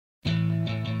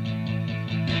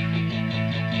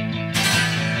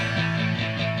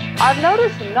I've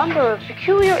noticed a number of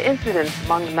peculiar incidents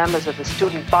among the members of the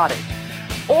student body,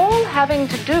 all having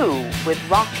to do with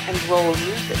rock and roll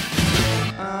music.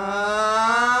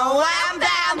 I'm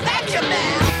down, betcha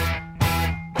now.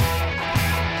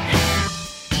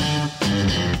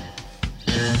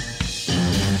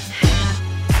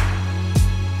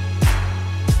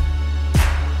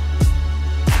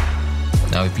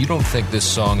 Now, if you don't think this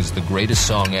song is the greatest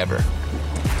song ever,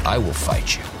 I will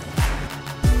fight you.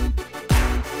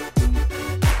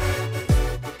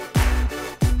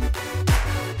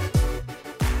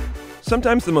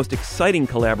 Sometimes the most exciting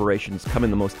collaborations come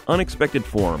in the most unexpected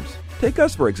forms. Take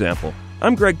us, for example.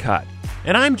 I'm Greg Kot.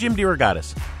 And I'm Jim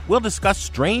DeRogatis. We'll discuss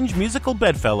strange musical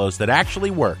bedfellows that actually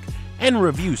work and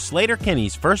review Sleater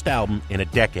Kinney's first album in a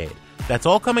decade. That's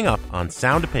all coming up on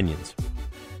Sound Opinions.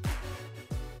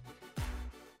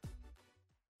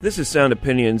 This is Sound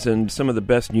Opinions, and some of the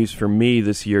best news for me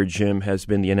this year, Jim, has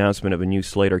been the announcement of a new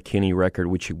Sleater Kinney record,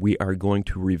 which we are going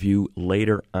to review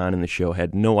later on in the show.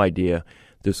 Had no idea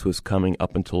this was coming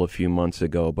up until a few months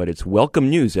ago, but it's welcome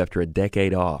news after a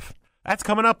decade off. That's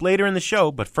coming up later in the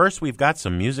show, but first we've got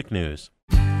some music news.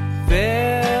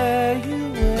 Fare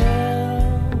you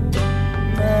well,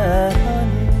 my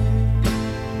honey.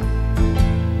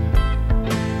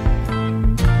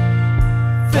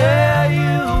 Fare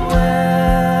you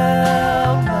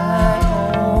well,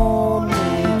 my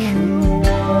only true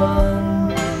one.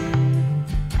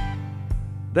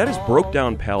 That is Broke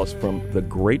Down Palace from The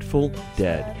Grateful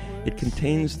Dead. It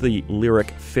contains the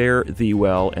lyric Fare Thee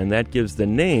Well, and that gives the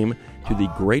name to the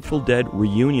Grateful Dead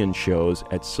reunion shows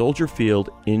at Soldier Field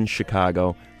in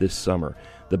Chicago this summer.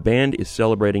 The band is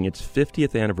celebrating its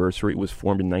 50th anniversary. It was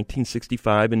formed in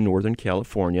 1965 in Northern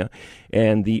California,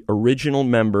 and the original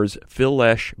members, Phil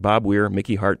Lesh, Bob Weir,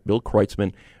 Mickey Hart, Bill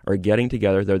Kreutzmann, are getting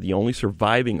together. They're the only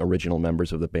surviving original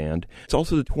members of the band. It's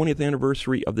also the 20th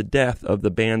anniversary of the death of the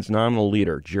band's nominal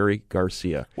leader, Jerry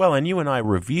Garcia. Well, and you and I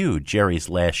reviewed Jerry's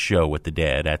last show with the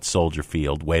Dead at Soldier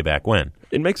Field way back when.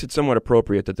 It makes it somewhat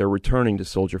appropriate that they're returning to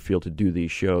Soldier Field to do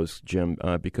these shows, Jim,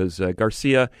 because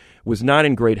Garcia was not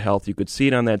in great health. You could see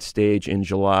it on that stage in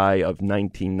July of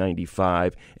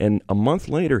 1995, and a month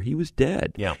later, he was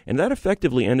dead. Yeah. And that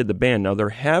effectively ended the band. Now, there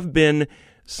have been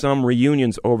some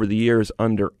reunions over the years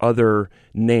under other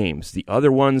names. The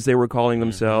other ones they were calling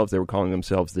themselves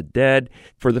the Dead.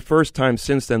 For the first time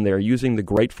since then, they're using the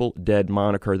Grateful Dead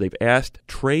moniker. They've asked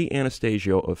Trey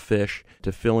Anastasio of Phish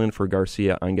to fill in for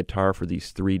Garcia on guitar for these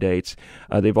 3 dates.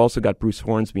 They've also got Bruce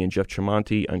Hornsby and Jeff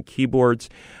Tremonti on keyboards.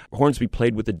 Hornsby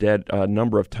played with the Dead a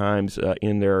number of times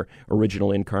in their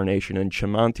original incarnation, and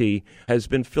Tremonti has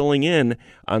been filling in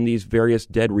on these various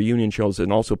Dead reunion shows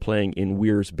and also playing in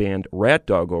Weir's band Rat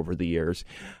Dog over the years.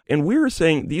 And Weir is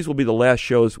saying these will be the last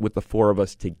shows with the four of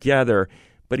us together,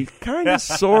 but he kind of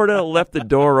sort of left the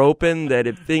door open that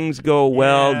if things go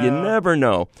well, you never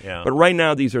know. Yeah. But right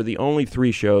now, these are the only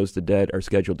 3 shows the Dead are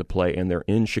scheduled to play, and they're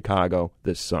in Chicago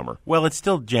this summer. Well, it's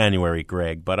still January,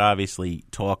 Greg, but obviously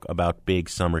talk about big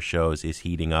summer shows is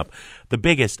heating up. The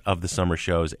biggest of the summer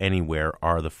shows anywhere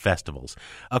are the festivals.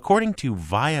 According to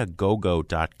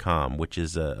Viagogo.com, which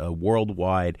is a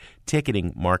worldwide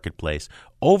ticketing marketplace,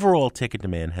 overall ticket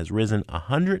demand has risen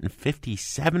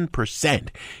 157%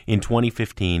 in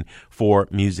 2015 for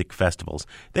music festivals.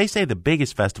 They say the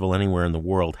biggest festival anywhere in the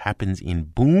world happens in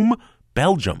Boom,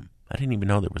 Belgium. I didn't even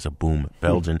know there was a Boom,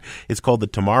 Belgium. It's called the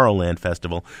Tomorrowland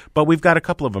Festival, but we've got a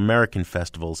couple of American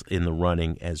festivals in the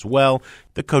running as well.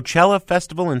 The Coachella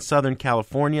Festival in Southern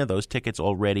California, those tickets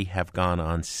already have gone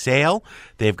on sale.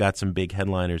 They've got some big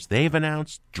headliners they've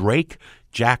announced. Drake,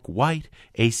 Jack White,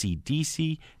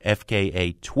 AC/DC,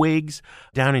 FKA Twigs.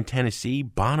 Down in Tennessee,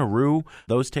 Bonnaroo.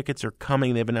 Those tickets are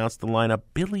coming. They've announced the lineup.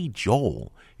 Billy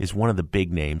Joel is one of the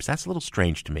big names. That's a little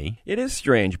strange to me. It is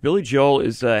strange. Billy Joel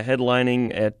is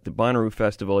headlining at the Bonnaroo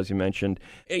Festival, as you mentioned.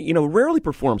 Rarely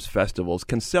performs festivals,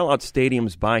 can sell out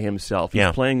stadiums by himself.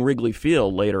 He's playing Wrigley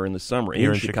Field later in the summer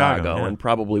Here in Chicago, and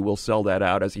probably will sell that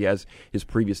out as he has his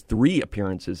previous 3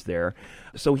 appearances there.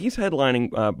 So he's headlining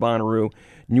Bonnaroo.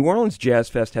 New Orleans Jazz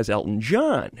Fest has Elton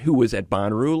John, who was at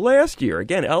Bonnaroo last year.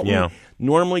 Again, Elton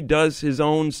normally does his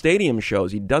own stadium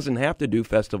shows. He doesn't have to do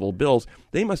festival bills.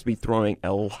 They must be throwing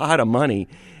a lot of money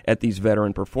at these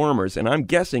veteran performers, and I'm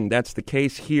guessing that's the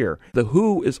case here. The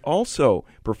Who is also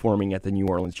performing at the New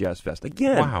Orleans Jazz Fest.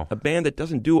 Again, a band that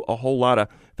doesn't do a whole lot of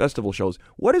festival shows.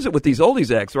 What is it with these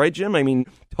oldies acts, right, Jim? I mean,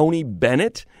 Tony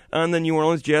Bennett on the New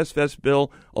Orleans Jazz Fest bill,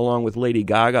 along with Lady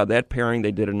Gaga. That pairing,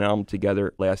 they did an album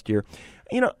together last year.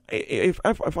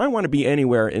 if I want to be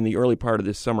anywhere in the early part of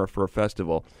this summer for a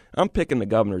festival, I'm picking the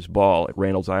Governor's Ball at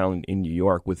Randall's Island in New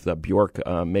York with Bjork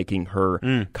making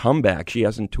her comeback. She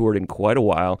hasn't toured in quite a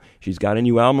while. She's got a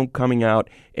new album coming out,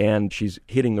 and she's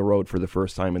hitting the road for the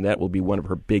first time, and that will be one of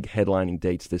her big headlining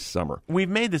dates this summer. We've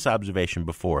made this observation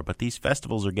before, but these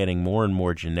festivals are getting more and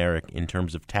more generic in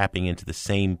terms of tapping into the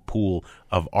same pool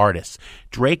of artists.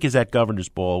 Drake is at Governor's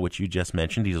Ball, which you just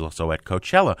mentioned. He's also at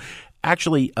Coachella.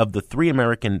 Actually, of the 3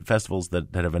 American festivals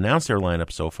that have announced their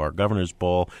lineup so far, Governor's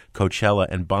Ball, Coachella,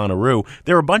 and Bonnaroo,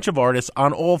 there are a bunch of artists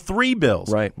on all 3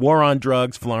 bills. Right. War on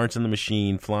Drugs, Florence and the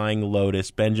Machine, Flying Lotus,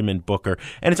 Benjamin Booker,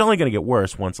 and it's only going to get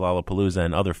worse once Lollapalooza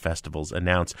and other festivals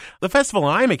announce. The festival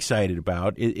I'm excited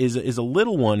about is a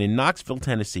little one in Knoxville,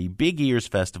 Tennessee, Big Ears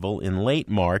Festival in late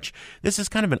March. This is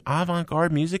kind of an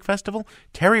avant-garde music festival.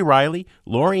 Terry Riley,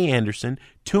 Laurie Anderson,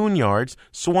 Tune Yards,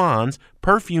 Swans,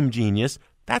 Perfume Genius.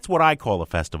 That's what I call a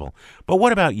festival. But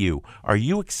what about you? Are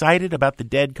you excited about the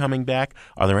Dead coming back?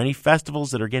 Are there any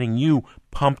festivals that are getting you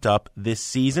pumped up this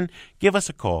season? Give us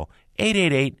a call,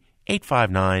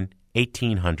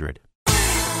 888-859-1800.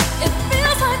 It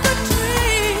feels like a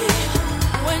dream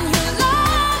when you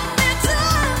love me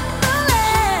tenderly.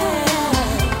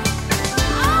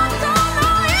 I don't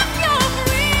know if you're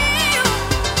real,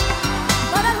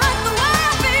 but I like the way I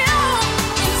feel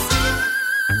inside.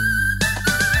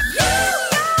 You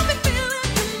got me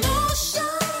feeling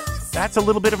emotions. That's a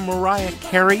little bit of Mariah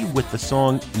Carey with the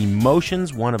song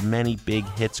Emotions, one of many big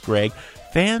hits, Greg.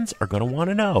 Fans are going to want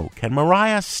to know, can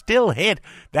Mariah still hit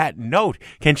that note?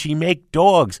 Can she make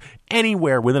dogs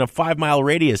anywhere within a 5-mile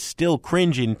radius still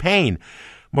cringe in pain?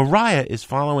 Mariah is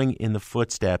following in the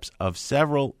footsteps of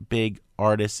several big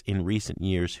artists in recent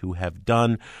years who have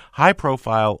done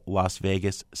high-profile Las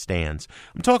Vegas stands.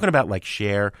 I'm talking about like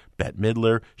Cher, Bette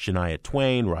Midler, Shania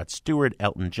Twain, Rod Stewart,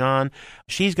 Elton John.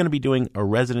 She's going to be doing a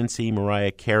residency,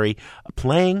 Mariah Carey,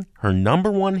 playing her number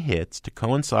 1 hits to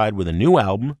coincide with a new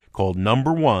album called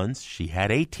Number Ones. She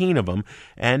had 18 of them,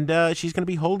 and she's going to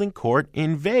be holding court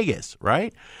in Vegas,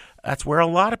 right? That's where a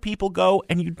lot of people go,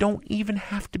 and you don't even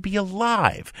have to be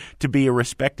alive to be a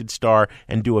respected star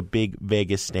and do a big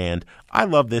Vegas stand. I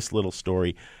love this little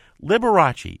story.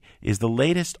 Liberace is the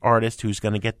latest artist who's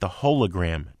going to get the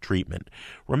hologram treatment.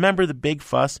 Remember the big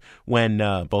fuss when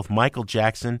both Michael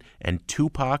Jackson and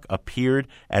Tupac appeared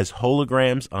as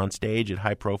holograms on stage at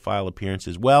high-profile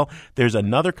appearances? Well, there's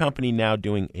another company now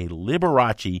doing a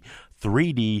Liberace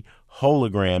 3D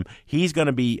hologram. He's going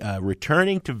to be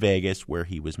returning to Vegas, where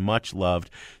he was much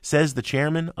loved. Says the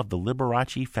chairman of the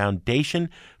Liberace Foundation,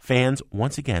 fans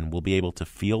once again will be able to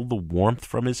feel the warmth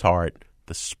from his heart,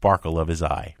 the sparkle of his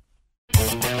eye.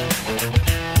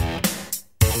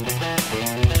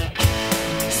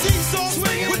 Seesaw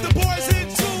swinging with the boys in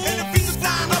tune, and the feet are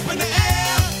flying up in the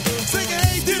air. Singing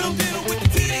hey diddle diddle with the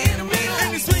titty in the middle,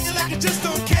 and he's swinging like it just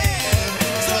don't care.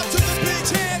 So I took a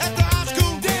bitch head at the high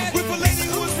school dance with a lady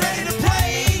who was ready to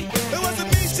play. It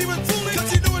wasn't me she was fooling,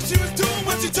 'cause she knew what she was doing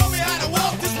when she told me how to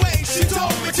walk this way. She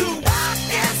told me to walk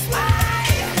this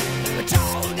way,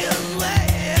 told this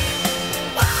way,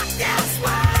 walk this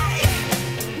way,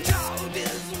 told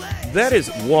this way. That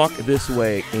is Walk This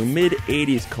Way, a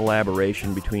mid-'80s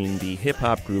collaboration between the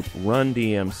hip-hop group Run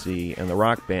DMC and the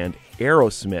rock band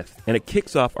Aerosmith. And it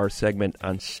kicks off our segment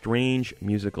on strange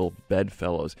musical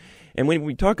bedfellows. And when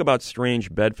we talk about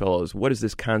strange bedfellows, what does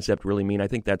this concept really mean? I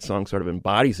think that song sort of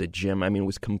embodies it, Jim. I mean, it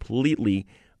was completely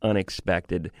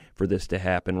unexpected for this to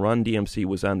happen. Run DMC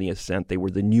was on the ascent. They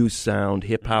were the new sound.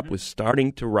 Hip-hop was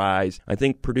starting to rise. I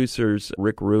think producers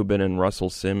Rick Rubin and Russell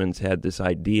Simmons had this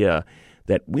idea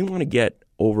that we want to get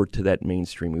over to that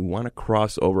mainstream. We want to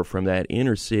cross over from that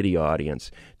inner city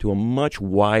audience to a much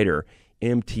wider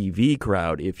MTV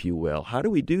crowd, if you will. How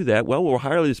do we do that? Well, we'll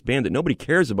hire this band that nobody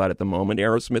cares about at the moment.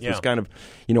 Aerosmith was kind of,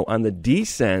 on the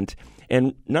descent,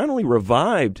 and not only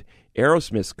revived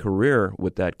Aerosmith's career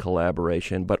with that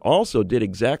collaboration, but also did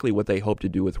exactly what they hoped to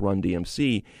do with Run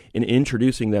DMC in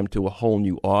introducing them to a whole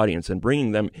new audience and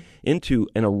bringing them into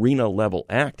an arena-level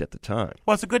act at the time.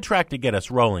 Well, it's a good track to get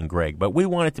us rolling, Greg, but we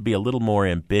want it to be a little more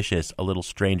ambitious, a little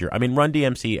stranger. I mean, Run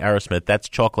DMC, Aerosmith, that's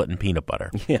chocolate and peanut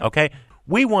butter, okay?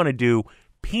 We want to do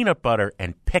peanut butter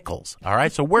and pickles, all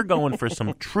right? So we're going for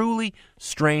some truly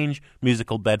strange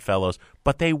musical bedfellows,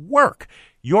 but they work.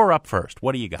 You're up first.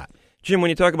 What do you got? Jim, when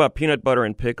you talk about peanut butter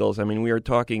and pickles, I mean, we are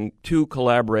talking 2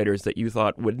 collaborators that you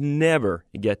thought would never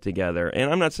get together.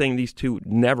 And I'm not saying these 2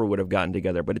 never would have gotten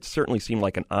together, but it certainly seemed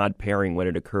like an odd pairing when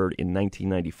it occurred in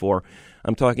 1994.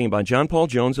 I'm talking about John Paul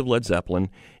Jones of Led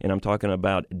Zeppelin, and I'm talking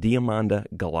about Diamanda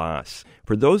Galas.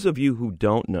 For those of you who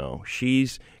don't know,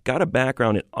 she's got a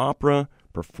background in opera,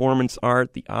 performance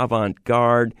art, the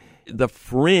avant-garde, the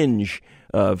fringe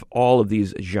of all of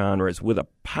these genres with a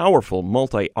powerful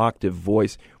multi-octave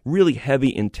voice, really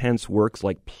heavy, intense works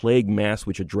like Plague Mass,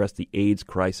 which address the AIDS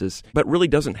crisis, but really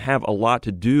doesn't have a lot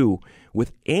to do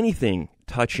with anything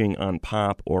touching on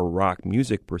pop or rock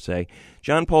music per se.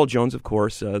 John Paul Jones, of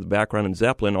course, the background in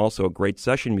Zeppelin, also a great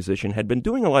session musician, had been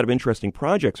doing a lot of interesting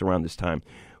projects around this time,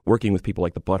 working with people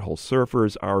like the Butthole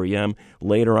Surfers, R.E.M.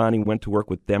 Later on, he went to work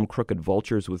with Them Crooked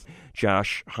Vultures with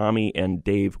Josh Homme and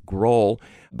Dave Grohl.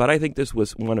 But I think this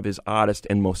was one of his oddest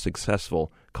and most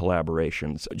successful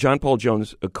collaborations. John Paul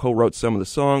Jones co-wrote some of the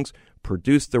songs,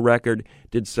 produced the record,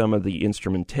 did some of the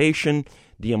instrumentation.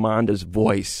 Diamanda's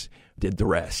voice did the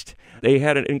rest. They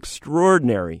had an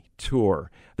extraordinary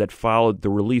tour that followed the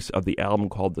release of the album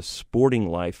called The Sporting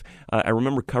Life. I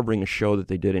remember covering a show that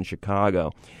they did in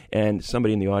Chicago, and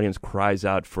somebody in the audience cries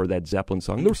out for that Zeppelin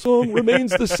song, "The song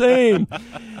remains the same."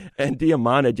 And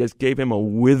Diamanda just gave him a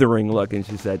withering look, and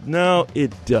she said, "No,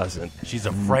 it doesn't." She's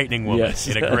a frightening woman Yes.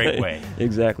 in a great way.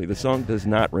 Exactly. The song does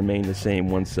not remain the same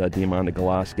once Diamanda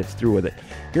Galas gets through with it.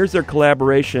 Here's their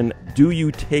collaboration, Do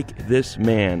You Take This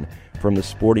Man, from The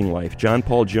Sporting Life. John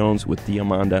Paul Jones with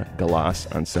Diamanda Galas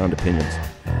on Sound Opinions.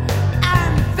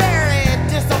 I'm very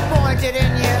disappointed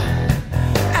in you,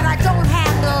 and I don't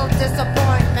handle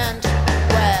disappointment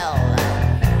well.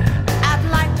 I'd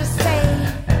like to say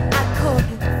I could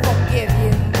forgive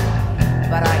you,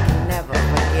 but I can never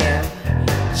forgive.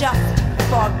 Just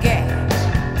forget.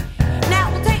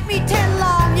 Now it will take me 10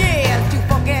 long years to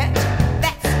forget.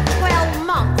 That's 12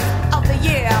 months of the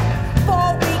year,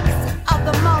 4 weeks of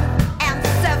the month, and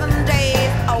 7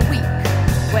 days a week.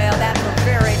 Well, that's a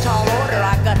very tall order,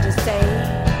 I got to say.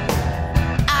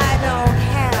 I don't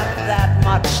have that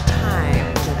much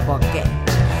time to forget.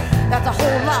 That's a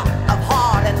whole lot of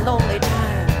hard and lonely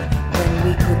time when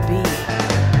we could be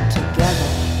together.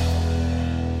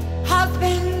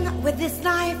 Husband, with this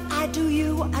knife I do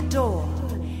you adore.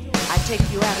 I take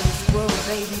you out of this world,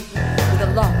 baby, with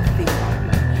a love feeling.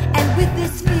 And with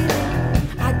this feeling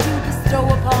I do bestow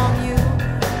upon you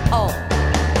all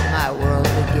my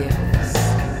worldly gifts.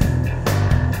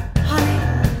 Honey,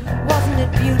 wasn't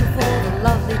it beautiful, the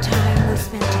lovely time we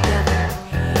spent together?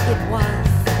 It was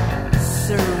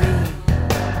serene.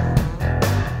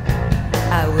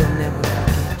 I will never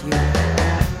forget you.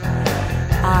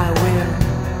 I will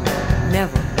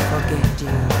never forget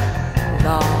you.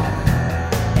 Long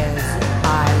as I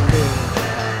live.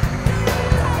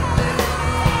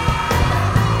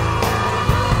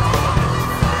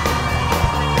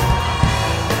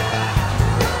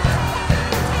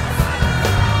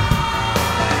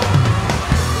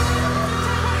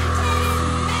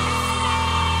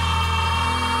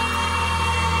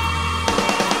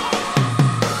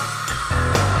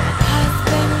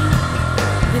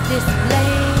 This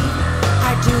blade,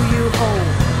 I do you hold.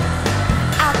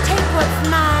 I'll take what's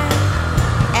mine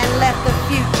and let the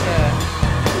future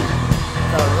be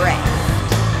the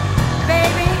rest.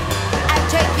 Baby, I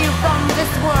take you from this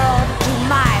world to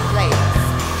my place,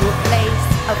 to a place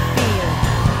of feeling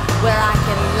where I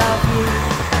can love you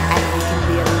and we can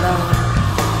be alone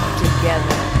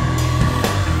together.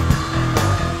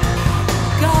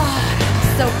 God, I'm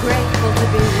so grateful to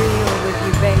be real with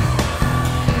you, baby.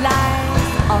 Life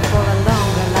or for a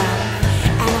longer life,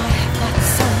 and I have got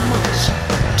so much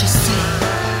to say.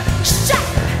 Shut up!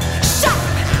 Shut up!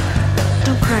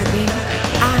 Don't cry, baby.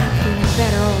 I'm feeling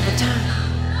better all the time.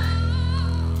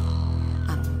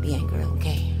 I don't be angry,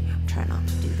 okay? I'm trying not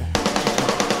to do that.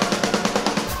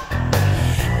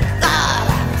 God,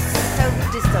 I'm so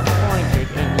disappointed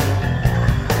in you.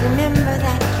 Remember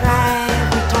that drive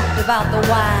we talked about the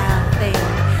wild thing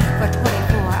for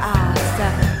 24 hours,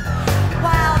 7?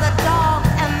 While the dogs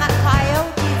and the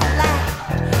coyotes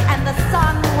laughed, and the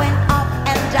sun went up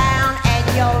and down, and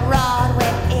your rod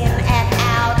went in and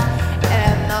out,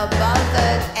 and the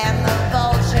buzzards and the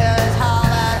vultures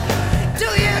hollered, "Do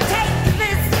you take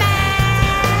this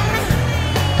man?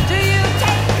 Do you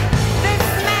take this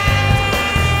man?"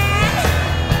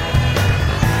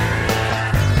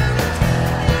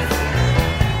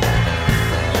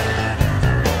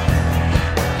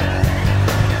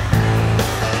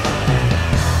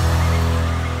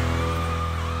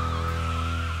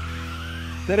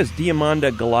 That is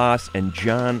Diamanda Galas and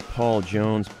John Paul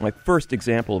Jones, my first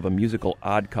example of a musical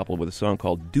odd couple with a song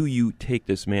called Do You Take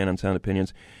This Man on Sound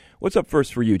Opinions. What's up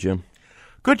first for you, Jim?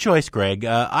 Good choice, Greg.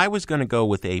 I was going to go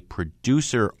with a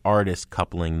producer-artist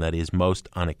coupling that is most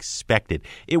unexpected.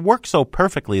 It works so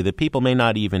perfectly that people may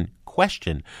not even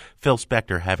question Phil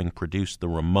Spector having produced the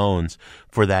Ramones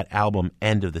for that album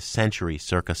End of the Century,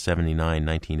 circa 79,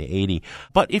 1980.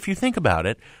 But if you think about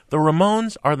it, the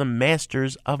Ramones are the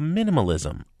masters of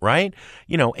minimalism, right?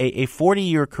 You know, a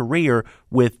 40-year career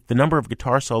with the number of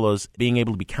guitar solos being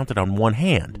able to be counted on one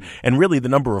hand, and really the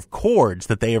number of chords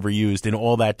that they ever used in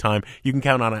all that time, you can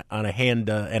count on a hand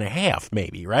and a half,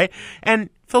 maybe, right? And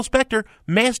Phil Spector,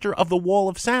 master of the wall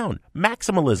of sound,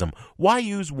 maximalism. Why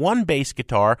use one bass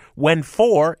guitar when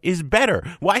 4 is better?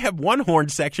 Why have one horn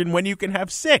section when you can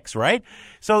have 6, right?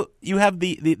 So you have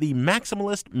the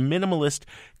maximalist, minimalist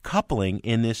coupling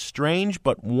in this strange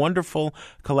but wonderful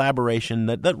collaboration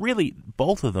that really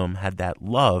both of them had that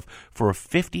love for a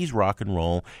 50s rock and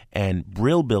roll and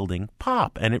brill building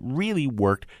pop, and it really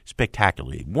worked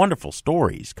spectacularly. Wonderful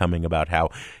stories coming about how,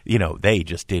 you know, they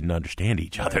just didn't understand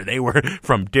each other. They were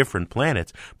from different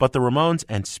planets, but the Ramones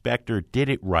and Spector did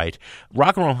it right.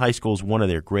 Rock and Roll High School is one of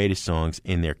their greatest songs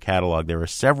in their catalog. There are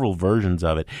several versions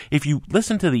of it. If you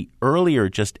listen to the earlier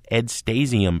just Ed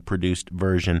Stasium produced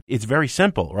version, it's very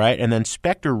simple, right? And then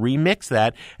Spector remixed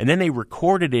that, and then they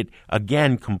recorded it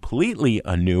again completely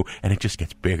anew, and it just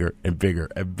gets bigger and bigger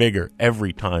and bigger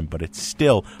every time, but it's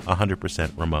still 100%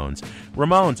 Ramones.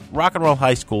 Ramones, Rock and Roll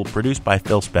High School, produced by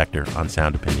Phil Spector on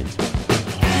Sound Opinions.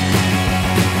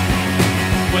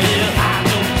 Well, I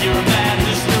don't care about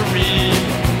history.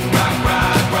 Rock,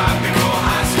 rock, rock and roll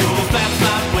high school. That's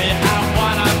not where I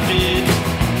wanna be.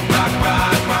 Rock,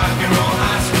 rock, rock and roll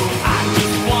high school. I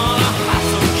just wanna have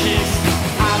some kicks.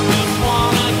 I just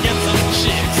wanna get some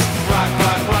chicks. Rock,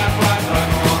 rock, rock, rock,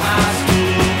 rock and roll high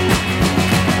school.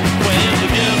 Well, the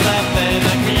girls out there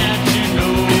like me and you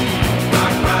know.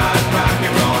 Rock, rock, rock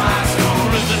and roll high school.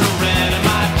 Cruising around in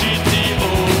my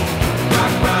GTO.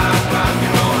 Rock, rock, rock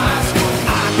and roll high school.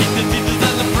 The teachers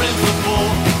and the principal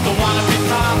don't wanna be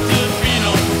taught to be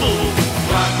no fool.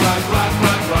 Rock, rock, rock,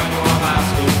 rock, rock and roll high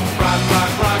school. Rock,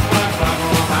 rock, rock, rock, rock and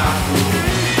roll high school.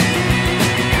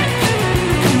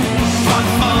 Fun,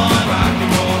 fun, rock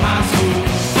and roll high school.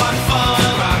 Fun, fun,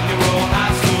 rock and roll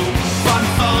high school. Fun,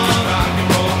 fun, rock and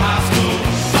roll high school.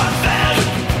 Fun, fun,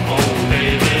 oh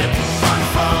baby. Fun,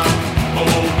 fun,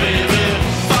 oh baby.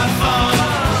 Fun, fun,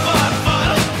 fun,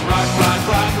 fun. Rock, rock,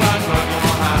 rock, rock, rock and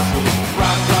roll high school.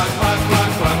 Rock, rock, rock,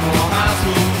 rock, rock and roll high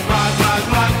school. Rock, rock,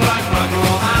 rock, rock, rock and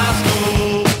roll high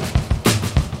school.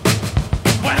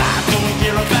 Well, I don't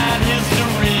care about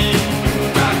history.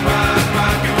 Rock, rock,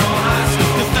 rock and roll high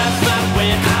school. 'Cause that's not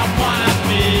where I wanna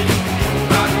be.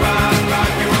 Rock, rock,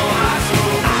 rock and roll high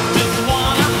school. I just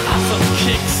wanna have some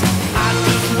kicks. I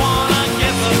just wanna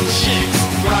get some chicks.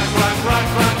 Rock, rock, rock,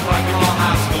 rock, rock and roll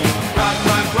high school. Rock,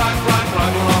 rock, rock, rock,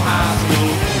 rock and roll high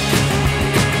school.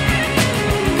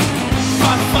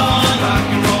 Fun, fun, rock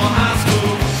and roll high school.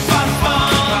 Fun, fun,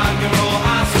 rock and roll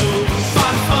high school.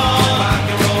 Fun, fun, rock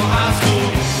and roll high school.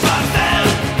 Fun, fun,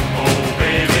 oh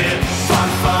baby. Fun,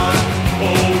 fun,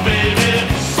 oh baby.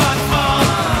 Fun, fun,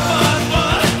 fun,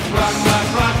 fun. Rock, rock,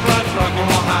 rock, rock, rock and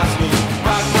roll high school.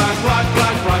 Rock, rock, rock,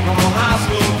 rock, rock and roll high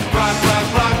school. Rock, rock,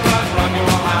 rock, rock, rock and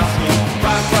roll high school.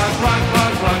 Rock, rock, rock,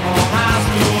 rock, rock and roll high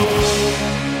school.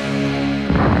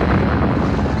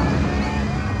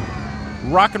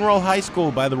 Rock and Roll High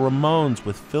School by the Ramones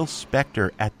with Phil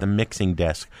Spector at the mixing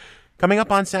desk. Coming up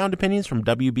on Sound Opinions from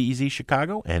WBEZ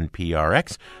Chicago and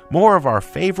PRX, more of our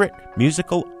favorite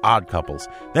musical odd couples.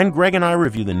 Then Greg and I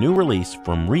review the new release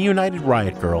from reunited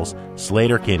Riot Girls,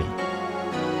 Sleater Kinney.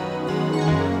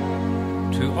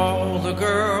 To all the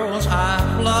girls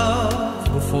I've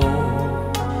loved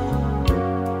before,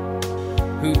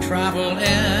 who travel in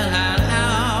and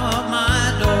out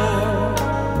my door,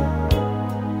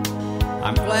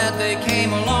 I'm glad they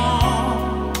came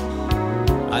along.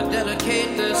 I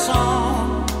dedicate this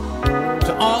song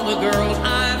to all the girls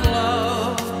I've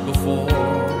loved before.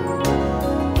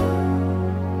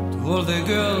 To all the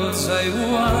girls I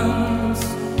once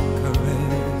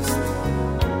caressed,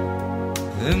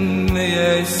 and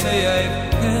may I say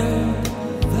I've had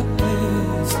the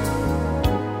best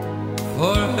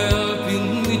for helping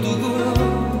me to grow.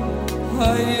 I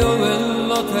owe a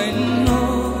lot, I know,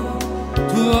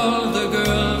 to all the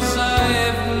girls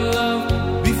I've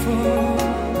loved before.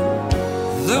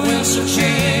 The winds of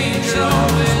change are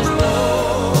always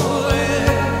blowing,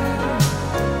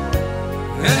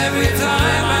 and every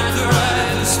time I try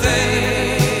to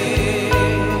stay,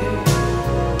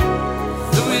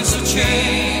 the winds of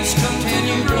change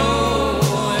continue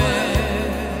blowing,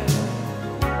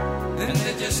 and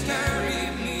they just carry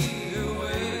me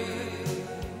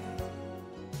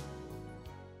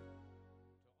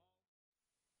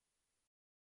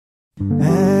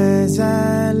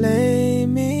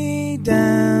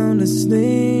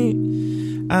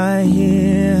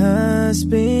must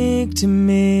speak to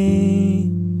me.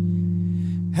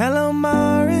 Hello,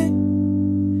 Mari,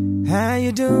 how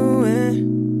you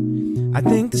doing? I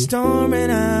think the storm ran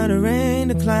out of rain,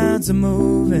 the clouds are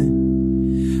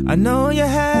moving. I know you're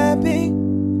happy,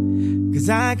 'cause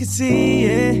I can see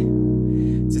it.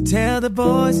 So tell the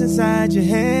voice inside your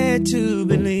head to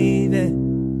believe it.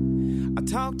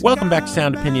 Welcome back to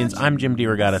Sound Opinions. I'm Jim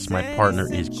DeRogatis. My partner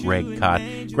is Greg Kot.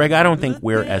 Greg, I don't think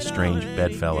we're as strange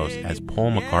bedfellows as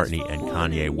Paul McCartney and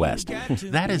Kanye West.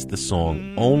 That is the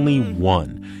song Only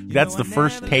One. That's the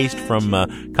first taste from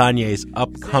Kanye's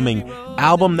upcoming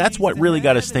album. That's what really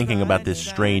got us thinking about this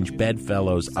strange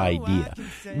bedfellows idea.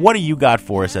 What do you got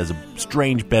for us as a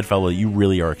strange bedfellow you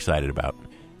really are excited about?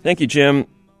 Thank you, Jim.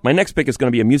 My next pick is going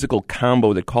to be a musical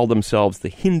combo that called themselves the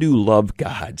Hindu Love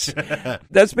Gods.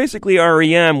 That's basically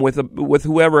R.E.M. with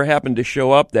whoever happened to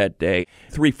show up that day.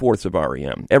 3/4 of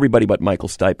R.E.M. Everybody but Michael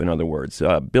Stipe, in other words.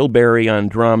 Bill Berry on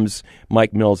drums,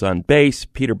 Mike Mills on bass,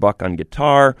 Peter Buck on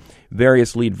guitar,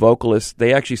 various lead vocalists.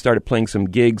 They actually started playing some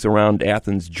gigs around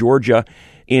Athens, Georgia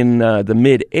in the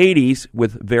mid-'80s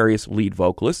with various lead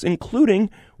vocalists,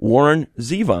 including Warren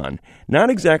Zevon. Not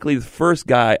exactly the first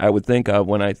guy I would think of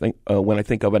when I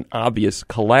think of an obvious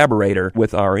collaborator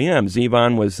with R.E.M.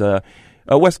 Zevon was a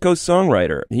West Coast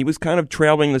songwriter. He was kind of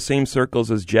traveling the same circles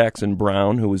as Jackson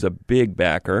Browne, who was a big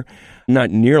backer,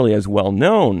 not nearly as well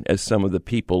known as some of the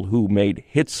people who made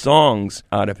hit songs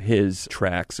out of his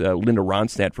tracks. Linda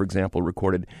Ronstadt, for example,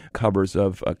 recorded covers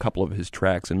of a couple of his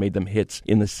tracks and made them hits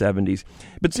in the 70s.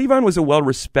 But Zevon was a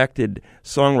well-respected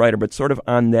songwriter, but sort of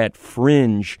on that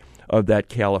fringe of that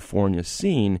California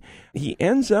scene. He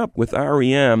ends up with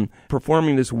R.E.M.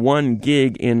 performing this one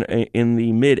gig in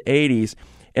the mid-'80s,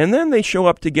 and then they show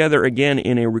up together again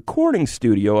in a recording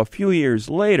studio a few years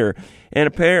later, and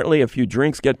apparently a few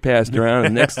drinks get passed around,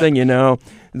 and next thing you know,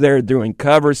 they're doing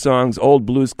cover songs, old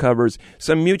blues covers,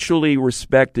 some mutually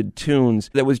respected tunes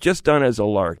that was just done as a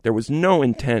lark. There was no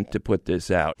intent to put this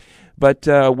out. But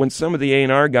when some of the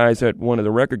A&R guys at one of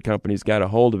the record companies got a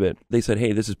hold of it, they said,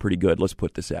 hey, this is pretty good, let's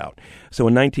put this out. So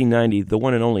in 1990, the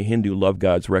one and only Hindu Love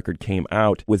Gods record came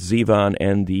out with Zevon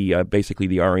and basically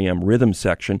the R.E.M. rhythm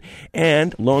section.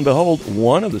 And lo and behold,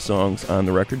 one of the songs on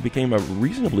the record became a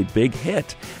reasonably big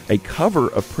hit, a cover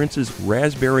of Prince's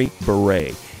Raspberry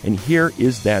Beret. And here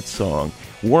is that song.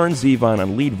 Warren Zevon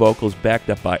on lead vocals,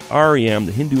 backed up by R.E.M.,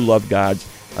 the Hindu Love Gods,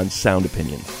 on Sound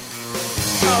Opinions.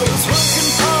 I was working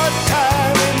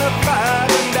part-time in the fine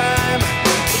and dime.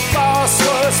 The boss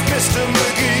was Mr.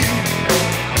 McGee.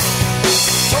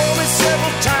 Told me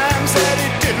several times that he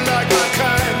didn't like my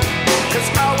kind, 'cause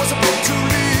I was a bit too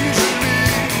leisurely.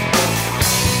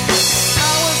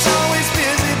 I was always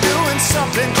busy doing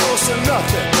something close to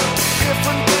nothing,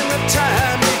 different than the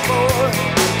time before.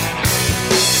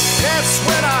 That's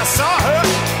when I saw her.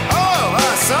 Oh,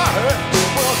 I saw her.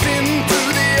 Walked into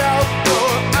the outdoor.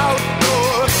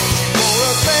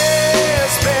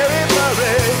 Raspberry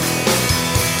beret,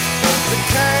 the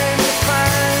kind you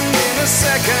find in a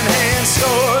second-hand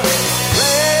store.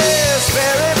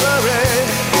 Raspberry beret,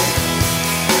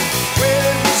 when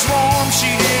it was warm,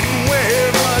 she didn't wear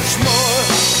much more.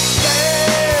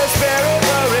 Raspberry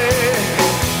beret,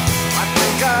 I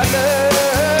think I love her.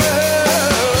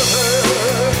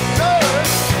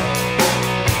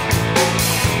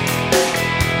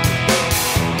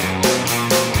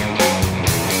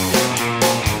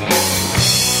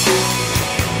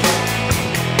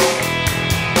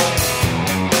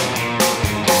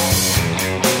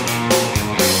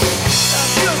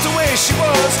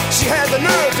 She had the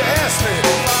nerve to ask me if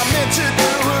I meant to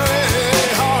do her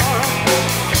any harm.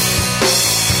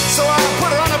 So I put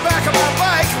her on the back of my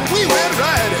bike and we went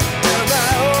riding down by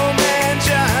old man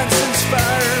Johnson's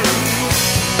farm.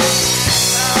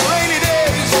 Now, rainy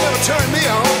days never turned me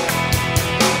on.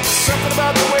 Something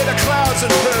about the way the clouds and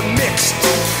her mixed.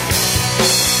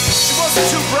 She wasn't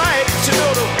too bright to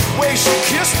know the way she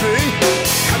kissed me.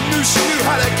 I knew she knew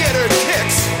how to get her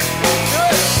kicks.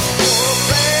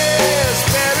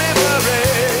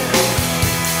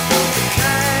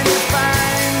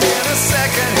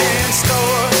 Second-hand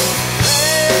store,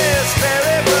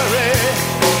 raspberry beret.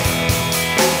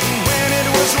 When it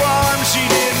was warm, she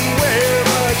didn't wear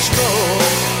much more.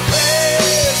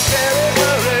 Raspberry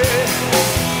beret,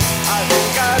 I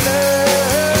think I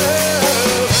love her.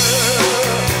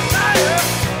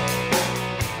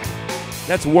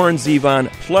 That's Warren Zevon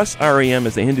plus R.E.M.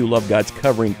 as the Hindu Love Gods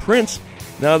covering Prince.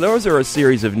 Now, those are a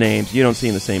series of names you don't see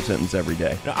in the same sentence every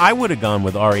day. Now, I would have gone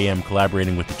with R.E.M.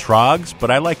 collaborating with the Trogs,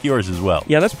 but I like yours as well.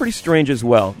 Yeah, that's pretty strange as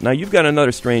well. Now, you've got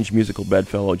another strange musical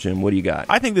bedfellow, Jim. What do you got?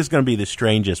 I think this is going to be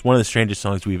one of the strangest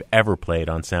songs we've ever played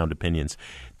on Sound Opinions.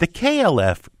 The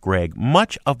KLF, Greg,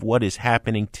 much of what is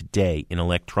happening today in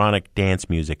electronic dance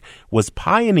music was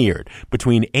pioneered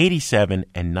between 87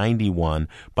 and 91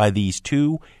 by these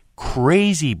two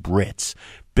crazy Brits,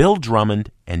 Bill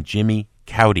Drummond and Jimmy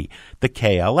Cauty, the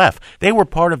KLF. They were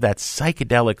part of that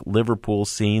psychedelic Liverpool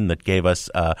scene that gave us,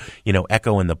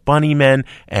 Echo and the Bunnymen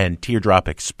and Teardrop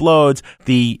Explodes.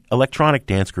 The electronic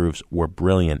dance grooves were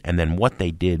brilliant, and then what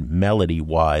they did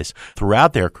melody-wise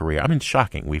throughout their career,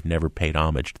 shocking. We've never paid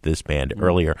homage to this band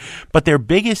earlier. But their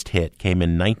biggest hit came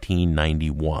in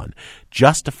 1991,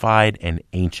 Justified and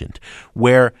Ancient,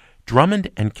 where Drummond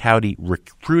and Cauty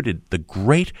recruited the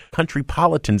great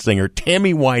countrypolitan singer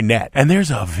Tammy Wynette. And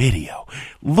there's a video.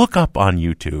 Look up on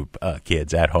YouTube,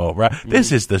 kids at home. Right?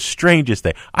 This is the strangest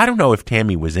thing. I don't know if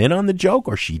Tammy was in on the joke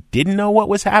or she didn't know what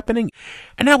was happening.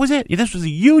 And that was it. This was a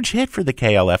huge hit for the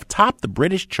KLF. Topped the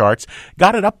British charts.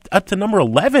 Got it up to number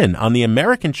 11 on the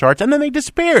American charts. And then they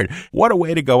disappeared. What a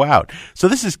way to go out. So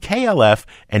this is KLF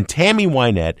and Tammy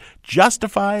Wynette,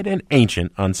 Justified and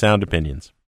Ancient on Sound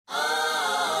Opinions.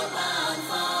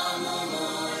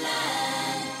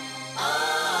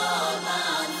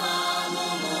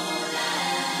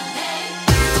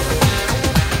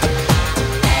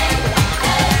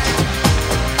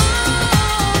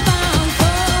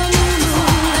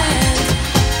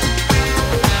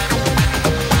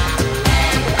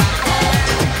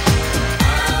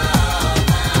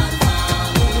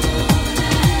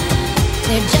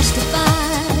 They're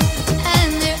justified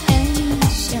and they're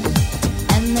ancient,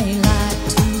 and they like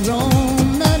to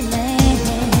roam the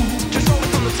land. Just roll it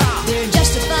from the top. They're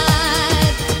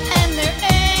justified and they're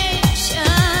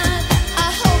ancient. I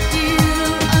hope you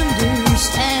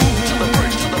understand.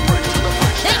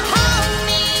 They called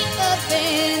me up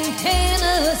in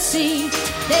Tennessee.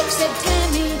 They said,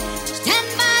 Tammy, stand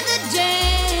by the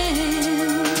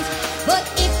jams. But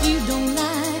if you don't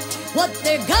like what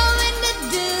they're going to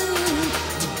do,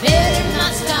 better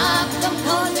not stop them,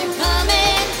 'cause they're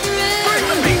coming through. Bring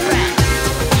the beat back.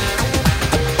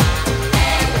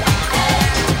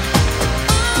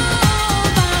 All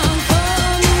bound for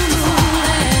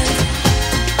Moonland.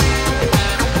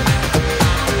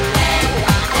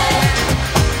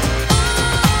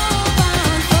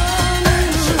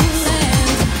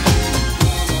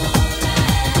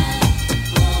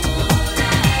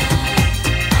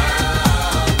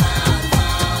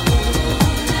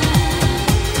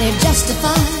 They're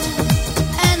justified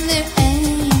and they're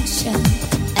ancient,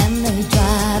 and they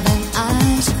drive an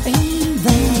ice cream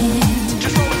van.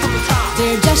 Just roll it from the top.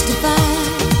 They're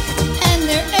justified and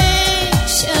they're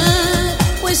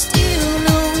ancient, with still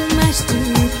no master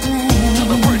plan. To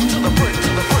the bridge, to the bridge,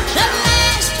 to the bridge. The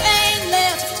last train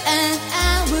left an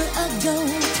hour ago.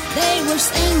 They were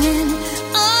singing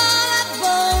all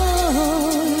aboard,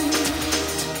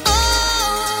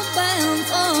 all bound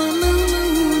for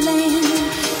Moonland.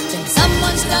 Then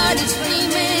someone started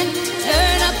screaming,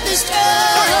 turn up the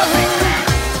strobe.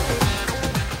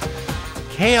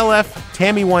 KLF,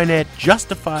 Tammy Wynette,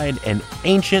 Justified and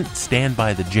Ancient, Stand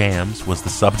by the Jams was the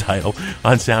subtitle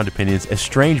on Sound Opinions. A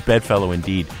strange bedfellow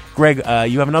indeed. Greg,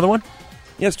 you have another one?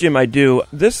 Yes, Jim, I do.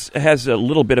 This has a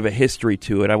little bit of a history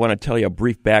to it. I want to tell you a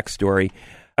brief backstory.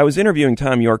 I was interviewing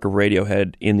Tom York of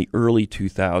Radiohead in the early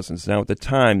 2000s. Now, at the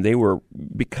time, they were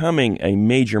becoming a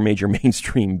major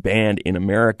mainstream band in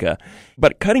America.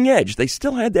 But cutting edge, they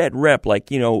still had that rep, like,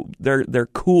 they're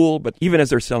cool, but even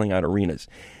as they're selling out arenas.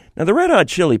 Now, the Red Hot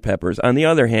Chili Peppers, on the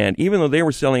other hand, even though they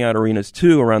were selling out arenas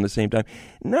too around the same time,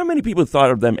 not many people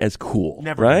thought of them as cool.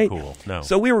 Never right? been cool, no.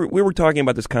 So we were talking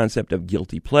about this concept of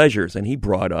guilty pleasures, and he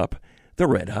brought up the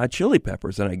Red Hot Chili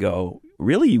Peppers, and I go,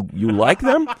 really, you like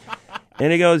them?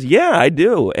 And he goes, yeah, I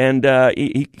do. And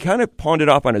he kind of pawned it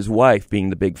off on his wife being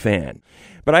the big fan.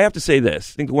 But I have to say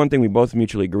this. I think the one thing we both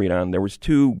mutually agreed on, there was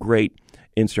two great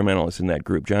instrumentalists in that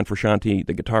group. John Frusciante,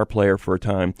 the guitar player for a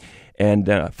time, and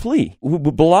Flea, who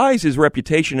belies his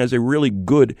reputation as a really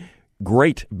good,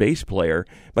 great bass player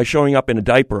by showing up in a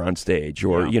diaper on stage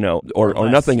or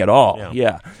nothing at all.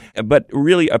 Yeah. But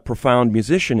really a profound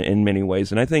musician in many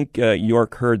ways. And I think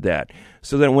York heard that.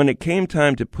 So then when it came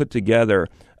time to put together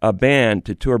a band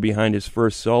to tour behind his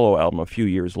first solo album a few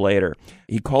years later,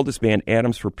 he called this band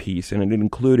Atoms for Peace, and it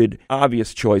included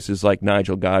obvious choices like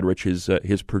Nigel Godrich,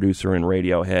 his producer in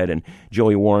Radiohead, and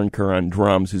Joey Waronker on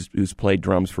drums, who's played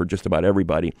drums for just about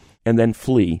everybody, and then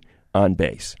Flea on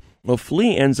bass. Well,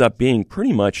 Flea ends up being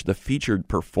pretty much the featured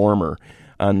performer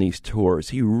on these tours.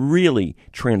 He really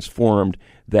transformed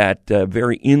that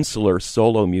very insular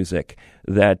solo music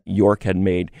that York had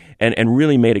made and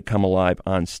really made it come alive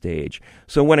on stage.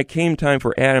 So when it came time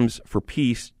for Atoms for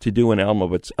Peace to do an album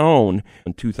of its own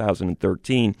in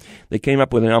 2013, they came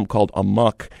up with an album called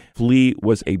Amok. Flea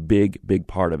was a big, big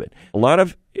part of it. A lot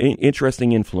of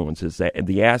interesting influences,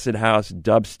 the acid house,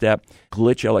 dubstep,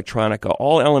 glitch electronica,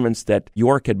 all elements that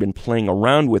York had been playing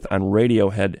around with on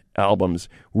Radiohead albums,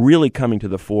 really coming to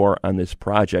the fore on this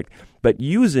project. But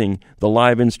using the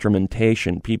live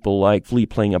instrumentation, people like Flea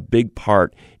playing a big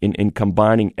part in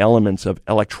combining elements of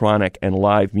electronic and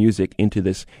live music into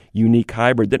this unique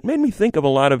hybrid that made me think of a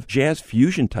lot of jazz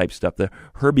fusion type stuff, the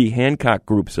Herbie Hancock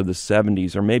groups of the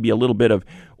 70s, or maybe a little bit of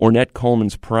Ornette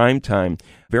Coleman's Primetime.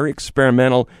 Very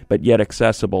experimental, but yet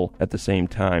accessible at the same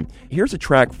time. Here's a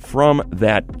track from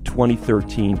that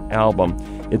 2013 album.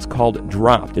 It's called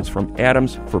Dropped. It's from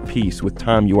Atoms for Peace with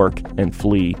Tom York and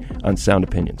Flea on Sound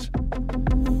Opinions.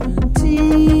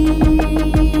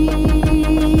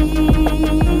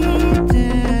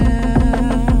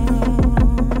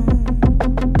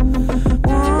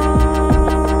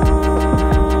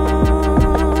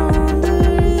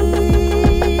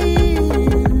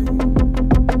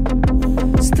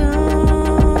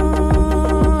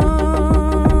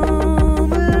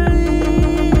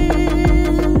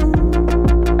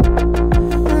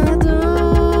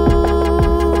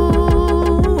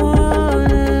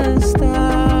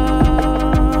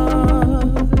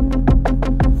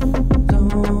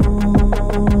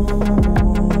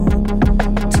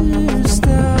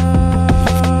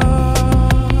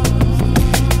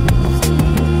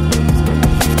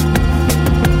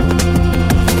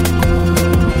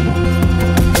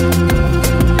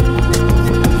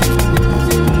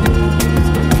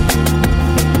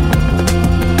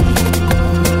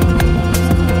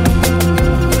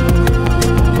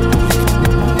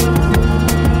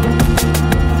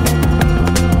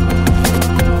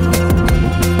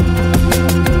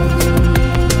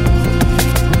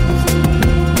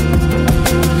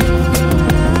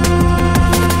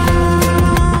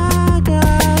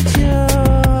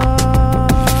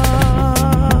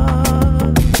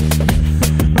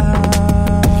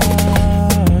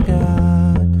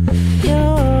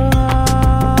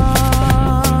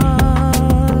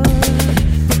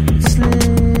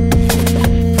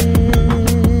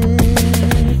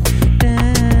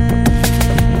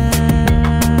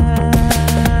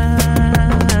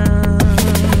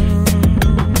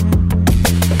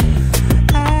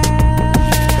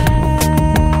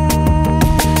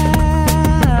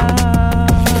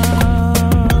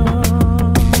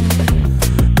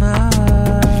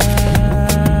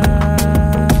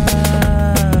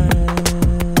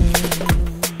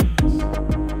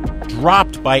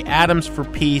 Dropped by Atoms for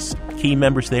Peace. Key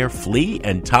members there, Flea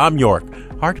and Tom York.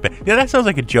 Hard to bet. Yeah, that sounds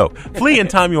like a joke. Flea and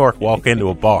Tom York walk into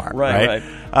a bar, right?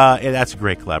 Yeah, that's a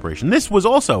great collaboration. This was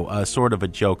also sort of a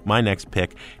joke. My next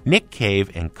pick, Nick Cave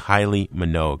and Kylie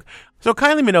Minogue. So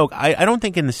Kylie Minogue, I don't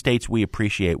think in the States we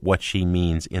appreciate what she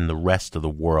means in the rest of the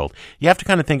world. You have to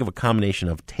kind of think of a combination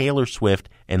of Taylor Swift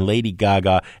and Lady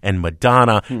Gaga and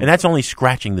Madonna, and that's only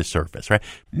scratching the surface, right?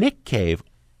 Nick Cave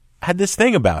had this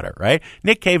thing about her, right?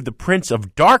 Nick Cave, the Prince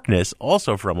of Darkness,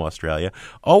 also from Australia,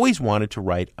 always wanted to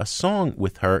write a song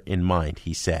with her in mind,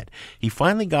 he said. He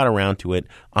finally got around to it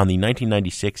on the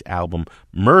 1996 album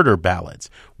Murder Ballads,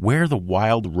 Where the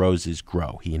Wild Roses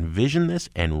Grow. He envisioned this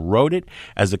and wrote it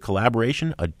as a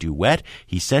collaboration, a duet.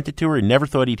 He sent it to her and never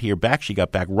thought he'd hear back. She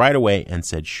got back right away and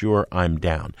said, sure, I'm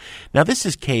down. Now, this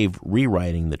is Cave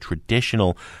rewriting the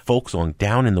traditional folk song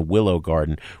Down in the Willow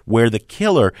Garden, where the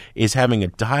killer is having a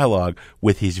dialogue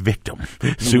with his victim,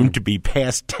 soon to be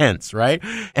past tense, right?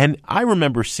 And I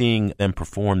remember seeing them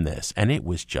perform this, and it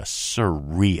was just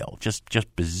surreal,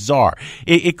 just bizarre.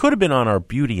 It could have been on our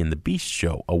Beauty and the Beast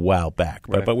show a while back,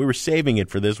 but we were saving it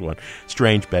for this one,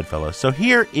 Strange Bedfellows. So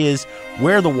here is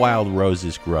Where the Wild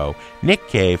Roses Grow. Nick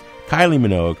Cave, Kylie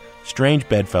Minogue, Strange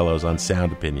Bedfellows on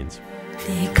Sound Opinions.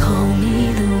 They call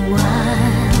me the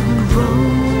Wild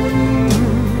Rose,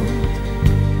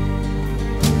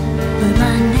 but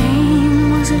my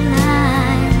name was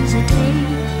Eliza Day.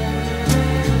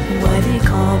 Why they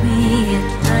call me it,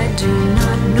 I do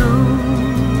not know,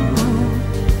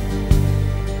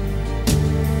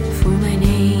 for my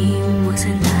name was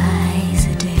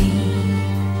Eliza Day.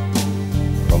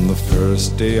 From the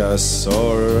first day I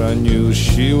saw her, I knew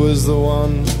she was the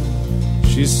one.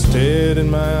 She stared in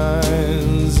my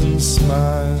eyes and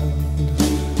smiled.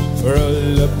 For her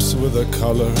lips were the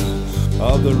color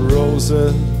of the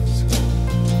roses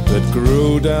that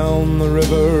grew down the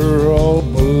river, all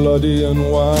bloody and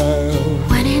wild.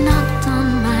 When he knocked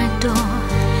on my door,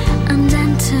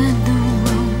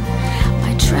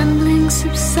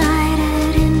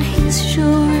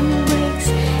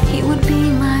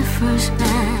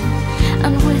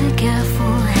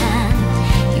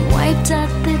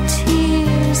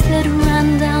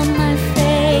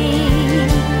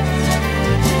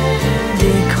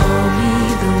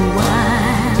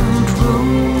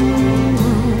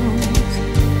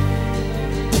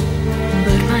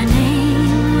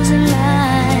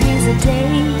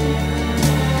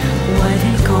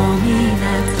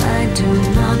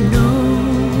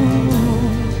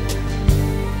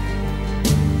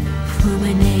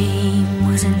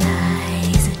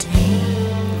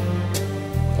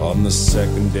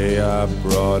 day I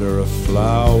brought her a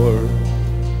flower.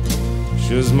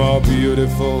 She's more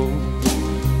beautiful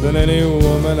than any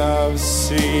woman I've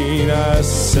seen. I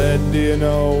said, do you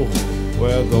know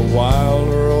where the wild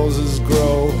roses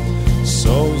grow,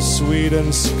 so sweet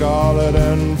and scarlet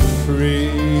and free?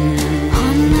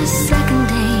 On the second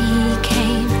day he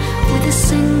came with a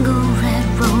single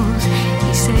red rose.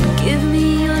 He said, give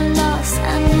me your loss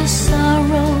and your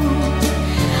sorrow.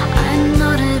 I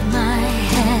nodded my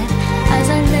head as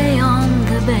I lay on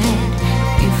the bed.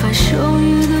 If I show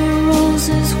you the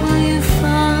roses, will you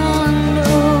follow?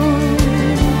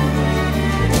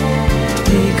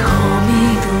 They call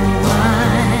me the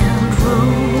wild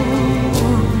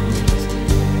rose,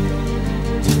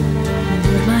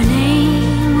 but my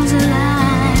name was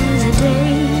Eliza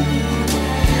Day.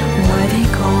 Why they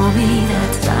call me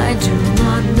that I do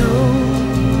not know,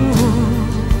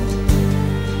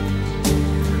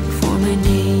 for my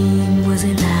name was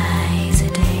Eliza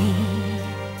Day.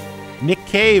 Nick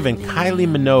Cave and Kylie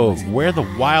Minogue, Where the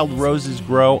Wild Roses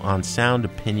Grow, on Sound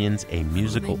Opinions, a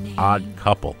musical odd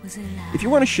couple. If you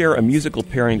want to share a musical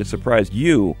pairing that surprised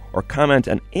you or comment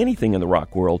on anything in the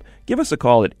rock world, give us a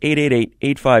call at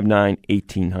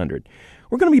 888-859-1800.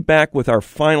 We're going to be back with our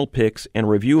final picks and a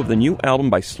review of the new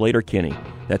album by Sleater Kinney.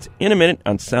 That's in a minute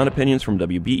on Sound Opinions from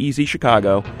WBEZ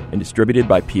Chicago and distributed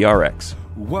by PRX.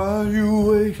 While you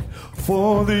wait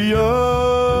for the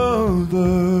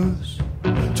others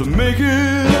to make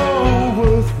it all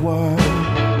worthwhile,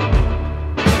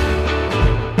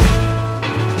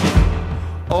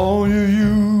 all your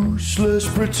useless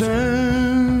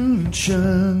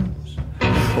pretensions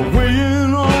are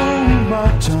weighing on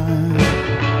my time.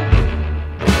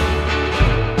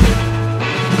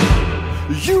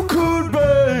 You could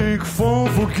beg for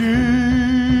forgiveness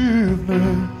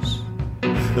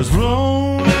as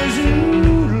long as you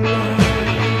like.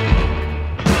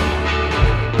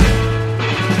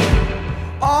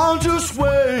 I'll just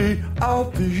wait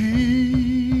out the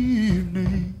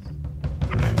evening.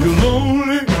 You'll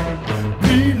only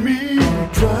bleed me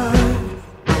dry.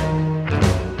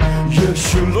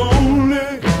 Yes, you'll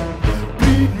only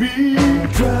bleed me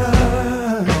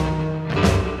dry.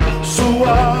 So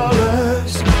I'll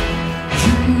ask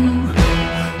you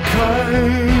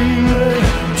kindly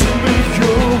to make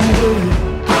your way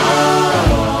out.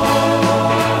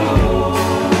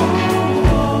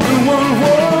 And what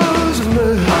was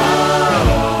left,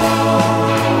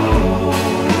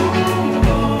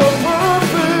 a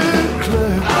perfect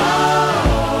cleft.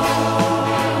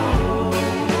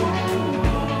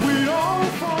 We all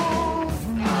fall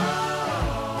through.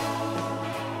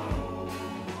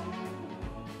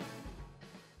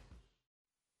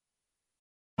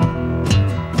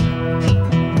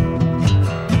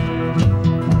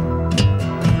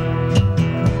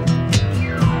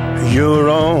 Your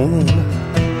own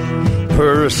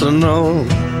personal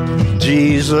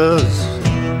Jesus,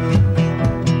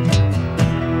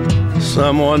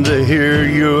 someone to hear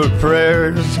your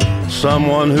prayers,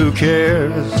 someone who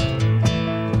cares.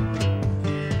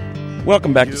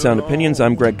 Welcome back to Sound Opinions.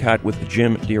 I'm Greg Kot with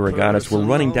Jim DeRogatis. We're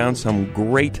running down some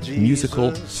great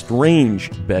musical, strange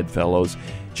Bedfellows.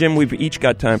 Jim, we've each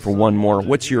got time for one more.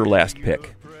 What's your last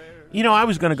pick? You know, I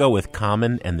was going to go with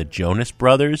Common and the Jonas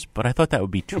Brothers, but I thought that would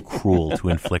be too cruel to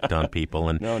inflict on people.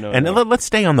 And No. Let's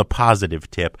stay on the positive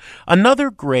tip.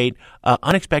 Another great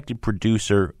unexpected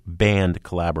producer-band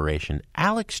collaboration.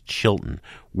 Alex Chilton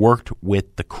worked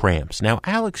with the Cramps. Now,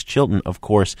 Alex Chilton, of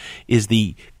course, is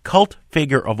the cult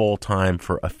figure of all time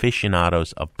for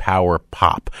aficionados of power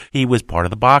pop. He was part of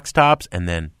the Box Tops and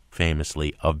then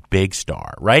famously of Big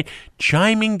Star, right?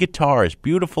 Chiming guitars,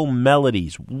 beautiful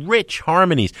melodies, rich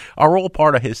harmonies are all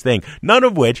part of his thing, none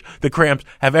of which the Cramps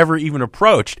have ever even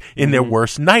approached in their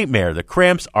worst nightmare. The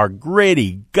Cramps are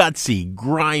gritty, gutsy,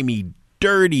 grimy,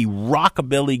 dirty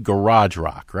rockabilly garage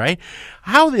rock, right?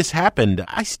 How this happened,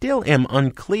 I still am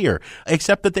unclear,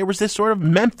 except that there was this sort of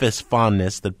Memphis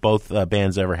fondness that both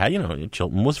bands ever had. You know,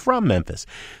 Chilton was from Memphis.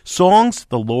 Songs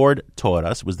the Lord Taught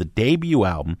Us was the debut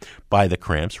album by the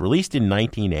Cramps, released in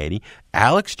 1980.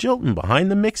 Alex Chilton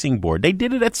behind the mixing board. They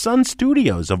did it at Sun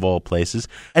Studios, of all places,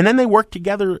 and then they worked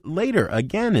together later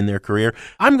again in their career.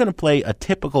 I'm going to play a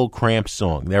typical Cramps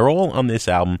song. They're all on this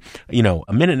album, you know,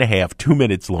 a minute and a half, 2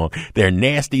 minutes long. They're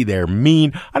nasty, they're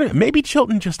mean. I don't know, maybe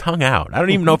Chilton just hung out. I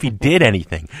don't even know if he did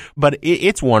anything, but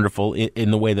it's wonderful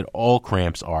in the way that all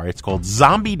Cramps are. It's called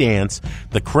Zombie Dance,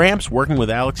 the Cramps working with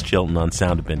Alex Chilton on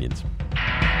Sound Opinions.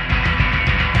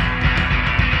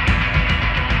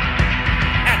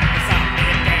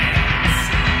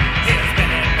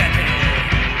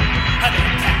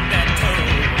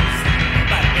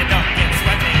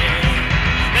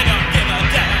 They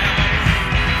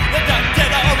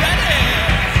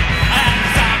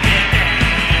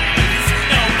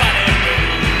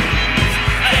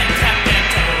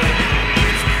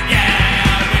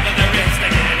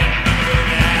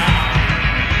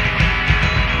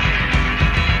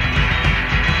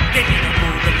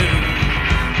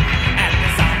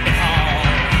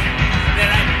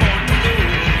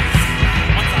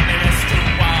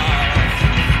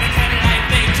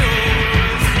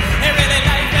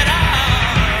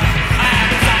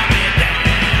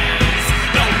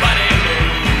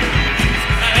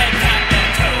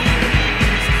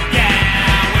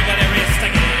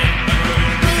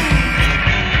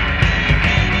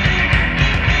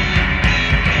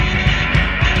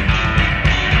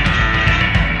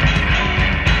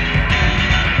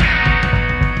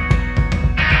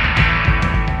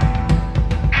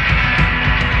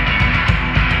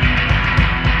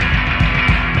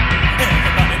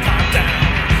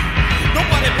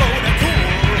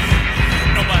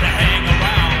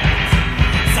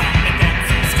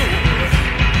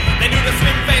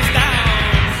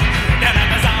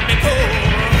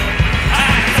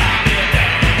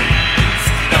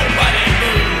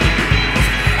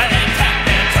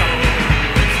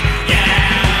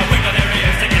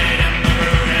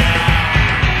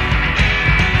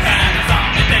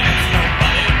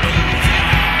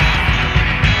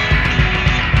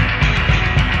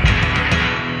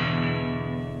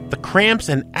Cramps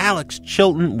and Alex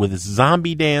Chilton with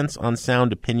Zombie Dance on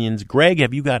Sound Opinions. Greg,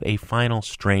 have you got a final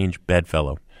strange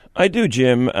bedfellow? I do,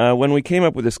 Jim. When we came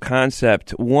up with this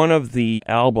concept, one of the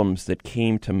albums that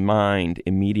came to mind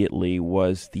immediately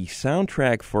was the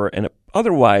soundtrack for an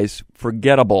otherwise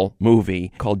forgettable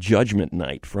movie called Judgment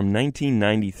Night from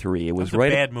 1993. It was a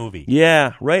bad movie.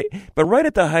 Yeah, right. But right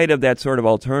at the height of that sort of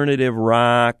alternative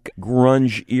rock,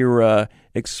 grunge era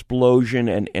explosion,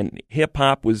 and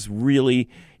hip-hop was really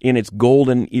in its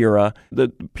golden era. The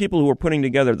people who were putting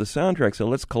together the soundtrack said,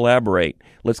 let's collaborate.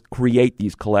 Let's create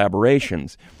these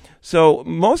collaborations. So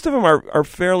most of them are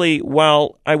fairly,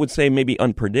 while I would say maybe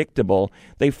unpredictable,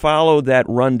 they follow that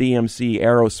Run DMC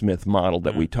Aerosmith model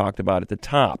that we talked about at the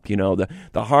top. You know,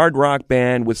 the hard rock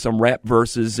band with some rap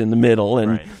verses in the middle,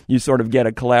 and you sort of get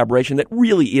a collaboration that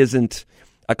really isn't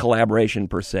a collaboration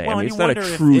per se. Well, I mean, it's not a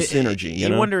true synergy.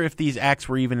 You wonder if these acts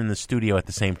were even in the studio at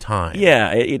the same time.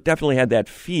 Yeah, it definitely had that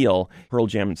feel. Pearl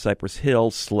Jam and Cypress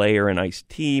Hill, Slayer and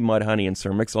Ice-T, Mudhoney and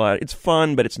Sir Mix-a-Lot. It's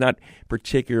fun, but it's not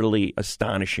particularly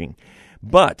astonishing.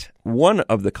 But one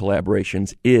of the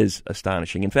collaborations is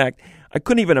astonishing. In fact, I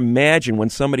couldn't even imagine when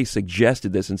somebody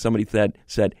suggested this and somebody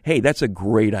said, hey, that's a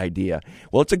great idea.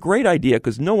 Well, it's a great idea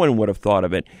because no one would have thought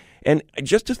of it. And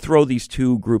just to throw these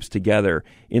two groups together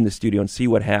in the studio and see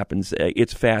what happens,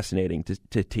 it's fascinating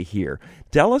to hear.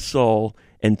 De La Soul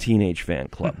and Teenage Fan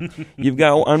Club. You've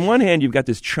got, on one hand, you've got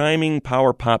this chiming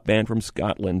power pop band from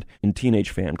Scotland in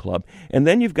Teenage Fan Club, and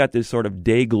then you've got this sort of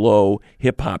day-glow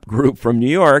hip-hop group from New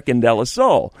York in De La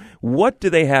Soul. What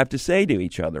do they have to say to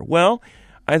each other? Well,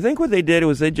 I think what they did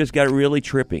was they just got really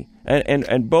trippy.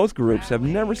 And both groups have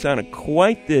never sounded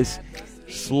quite this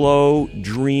slow,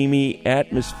 dreamy,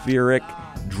 atmospheric,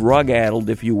 drug-addled,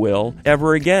 if you will,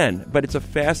 ever again. But it's a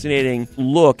fascinating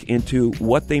look into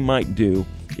what they might do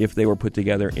if they were put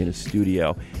together in a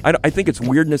studio. I think its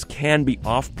weirdness can be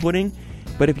off-putting,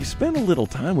 but if you spend a little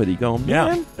time with it, you go,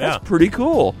 man, that's pretty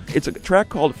cool. It's a track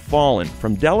called Fallen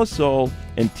from De La Soul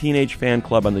and Teenage Fan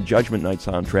Club on the Judgment Night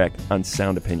soundtrack on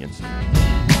Sound Opinions.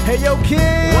 Hey, yo,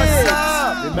 kids! What's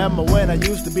up? Remember when I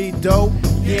used to be dope?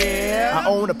 Yeah. I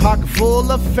own a pocket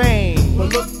full of fame.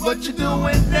 But look what you're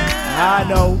doing now. I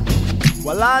know.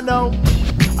 Well, I know.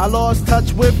 I lost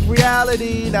touch with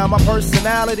reality. Now my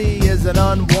personality is an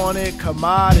unwanted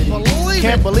commodity.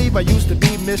 Can't believe I used to be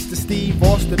Mr. Steve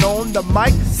Austin on the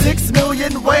mic. 6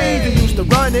 million ways I used to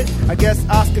run it. I guess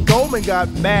Oscar Goldman got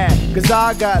mad, cause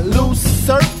I got loose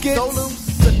circuits. So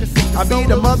loose, I be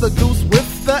the mother goose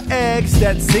with the eggs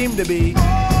that seem to be.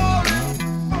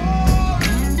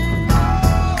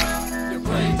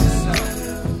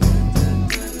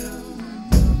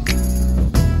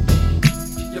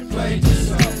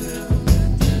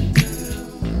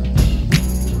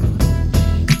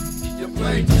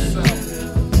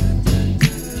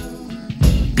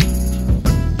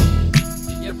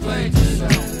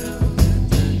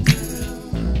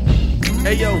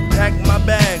 Hey yo, pack my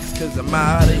bags, cause I'm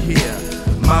out of here.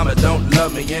 Mama don't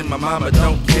love me and my mama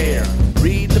don't care.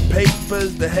 Read the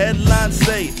papers, the headlines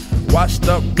say, washed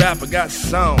up rapper got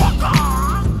song.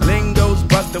 Lingo's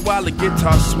busted while the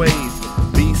guitar sways.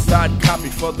 B-side copy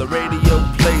for the radio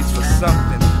plays for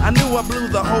something. I knew I blew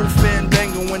the whole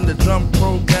fandango when the drum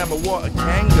programmer wore a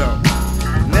Kango.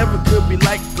 Never could be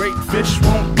like great fish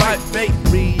won't bite bait.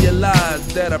 Realize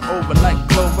that I'm over like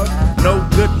Clover. No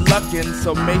good luckin',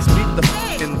 so Mace beat the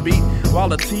fucking beat while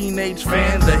the teenage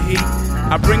fan the heat.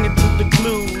 I bring it to the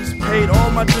clues, paid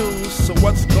all my dues. So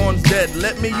what's gone's dead?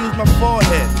 Let me use my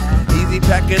forehead. Easy,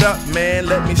 pack it up, man.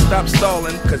 Let me stop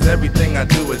stalling, cause everything I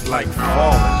do is like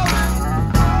falling.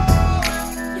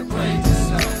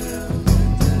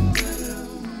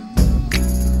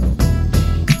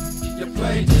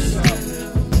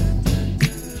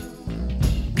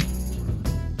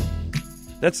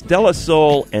 That's De La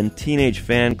Soul and Teenage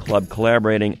Fan Club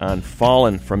collaborating on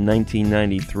Fallen from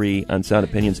 1993 on Sound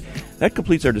Opinions. That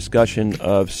completes our discussion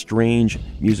of strange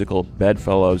musical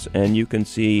bedfellows, and you can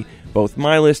see both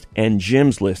my list and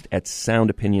Jim's list at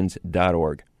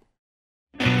soundopinions.org.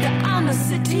 There are no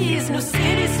cities, no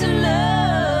cities to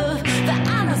love. There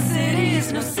are no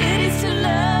cities, no cities to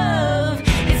love.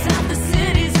 It's not the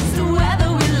cities, it's the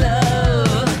weather we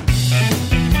love.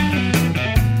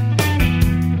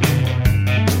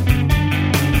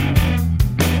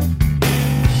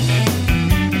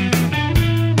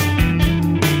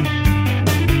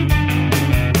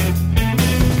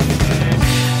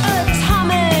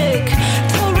 Atomic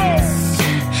tourist,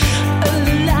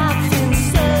 alive in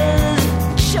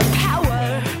such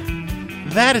power.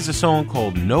 That is a song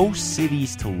called No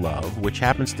Cities to Love, which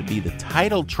happens to be the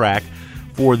title track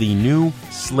for the new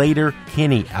Sleater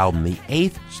Kinney album, the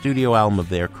 8th studio album of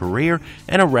their career,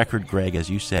 and a record, Greg, as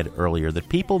you said earlier, that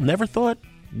people never thought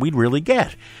we'd really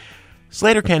get.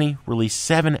 Sleater Kinney released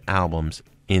 7 albums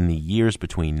in the years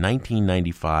between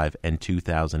 1995 and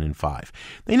 2005.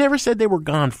 They never said they were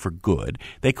gone for good.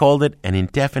 They called it an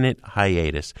indefinite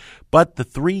hiatus. But the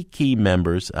 3 key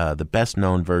members, the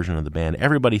best-known version of the band,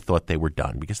 everybody thought they were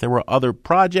done because there were other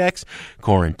projects.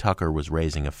 Corin Tucker was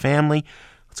raising a family.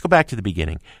 Let's go back to the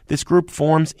beginning. This group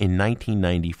forms in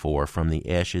 1994 from the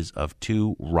ashes of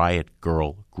 2 riot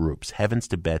girl groups, Heavens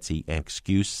to Betsy and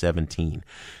Excuse 17.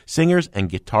 Singers and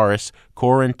guitarists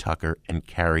Corin Tucker and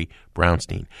Carrie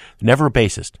Brownstein. Never a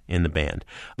bassist in the band.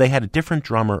 They had a different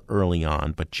drummer early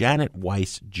on, but Janet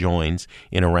Weiss joins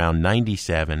in around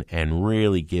 97 and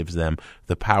really gives them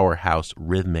the powerhouse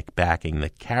rhythmic backing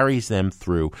that carries them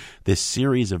through this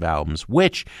series of albums,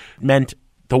 which meant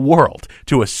the world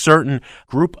to a certain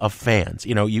group of fans.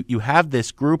 You know, you have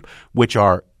this group which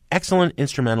are excellent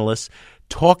instrumentalists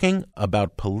talking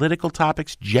about political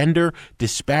topics, gender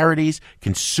disparities,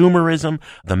 consumerism,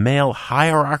 the male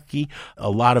hierarchy, a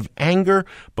lot of anger,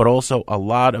 but also a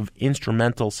lot of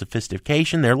instrumental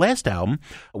sophistication. Their last album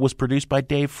was produced by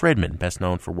Dave Fridman, best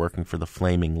known for working for the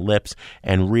Flaming Lips,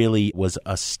 and really was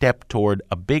a step toward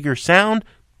a bigger sound,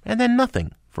 and then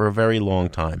nothing for a very long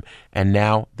time. And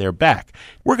now they're back.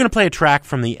 We're going to play a track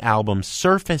from the album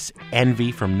Surface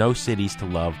Envy from No Cities to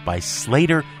Love by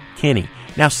Sleater Kinney.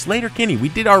 Now, Sleater Kinney, we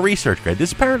did our research, Greg.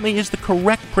 This apparently is the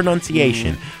correct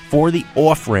pronunciation for the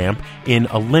off-ramp in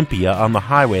Olympia on the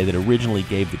highway that originally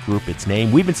gave the group its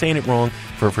name. We've been saying it wrong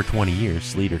for 20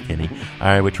 years, Sleater Kinney. All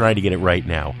right, we're trying to get it right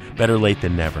now. Better late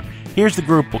than never. Here's the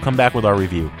group. We'll come back with our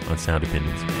review on Sound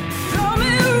Opinions.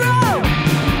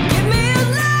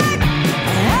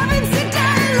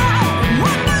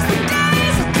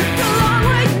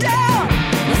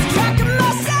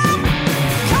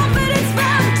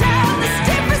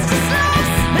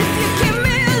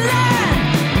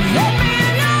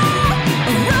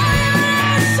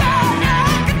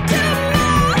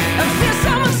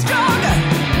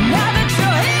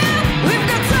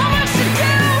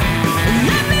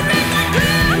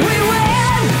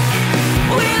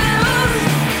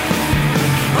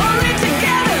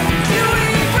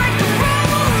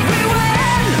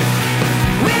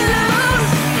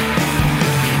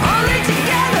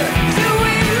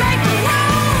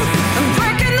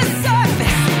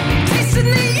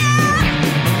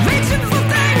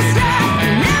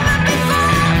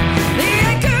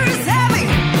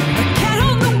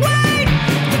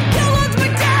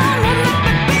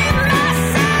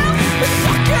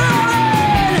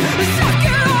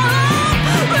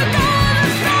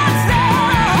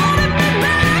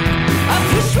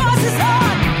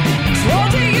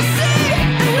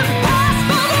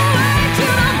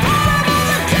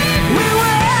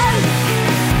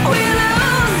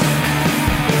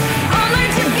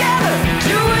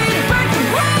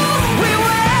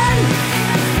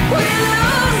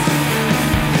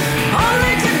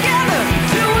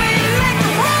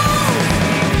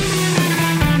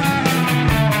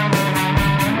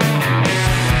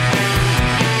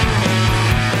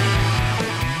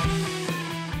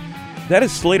 That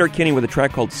is Sleater Kinney with a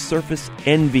track called Surface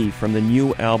Envy from the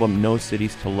new album No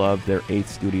Cities to Love, their 8th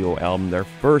studio album, their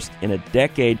first in a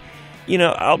decade. You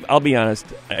know, I'll be honest,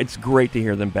 it's great to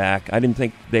hear them back. I didn't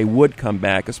think they would come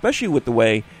back, especially with the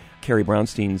way Carrie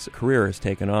Brownstein's career has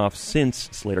taken off since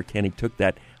Sleater Kinney took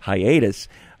that hiatus.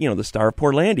 You know, the star of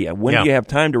Portlandia. When do you have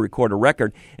time to record a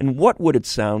record? And what would it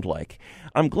sound like?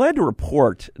 I'm glad to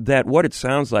report that what it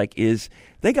sounds like is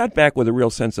they got back with a real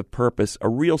sense of purpose, a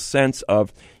real sense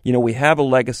of, you know, we have a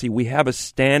legacy, we have a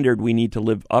standard we need to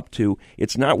live up to.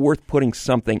 It's not worth putting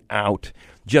something out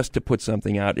just to put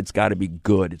something out. It's got to be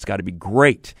good. It's got to be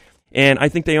great. And I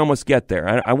think they almost get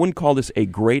there. I wouldn't call this a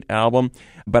great album,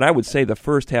 but I would say the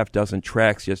first half dozen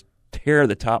tracks just tear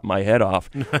the top of my head off,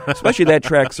 especially that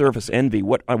track, Surface Envy.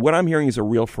 What I'm hearing is a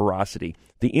real ferocity.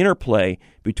 The interplay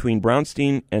between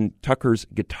Brownstein and Tucker's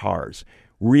guitars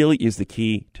really is the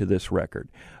key to this record.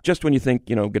 Just when you think,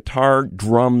 you know, guitar,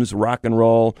 drums, rock and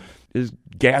roll is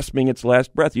gasping its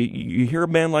last breath, you hear a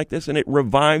band like this and it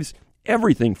revives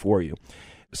everything for you.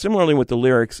 Similarly with the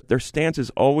lyrics, their stance has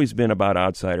always been about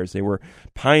outsiders. They were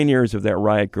pioneers of that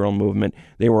riot girl movement.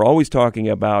 They were always talking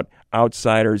about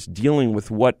outsiders dealing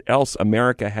with what else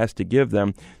America has to give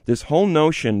them. This whole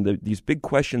notion, these big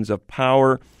questions of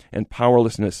power and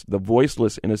powerlessness, the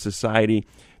voiceless in a society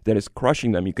that is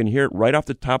crushing them. You can hear it right off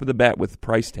the top of the bat with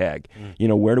Price Tag. You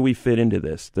know, where do we fit into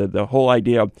this? The whole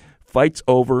idea of Fight's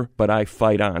over, but I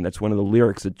fight on. That's one of the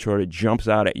lyrics that sort of jumps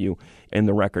out at you in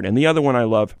the record. And the other one I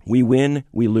love, we win,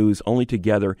 we lose, only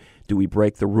together do we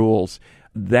break the rules.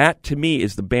 That, to me,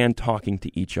 is the band talking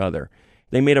to each other.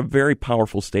 They made a very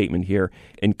powerful statement here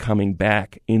in coming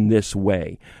back in this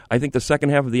way. I think the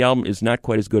second half of the album is not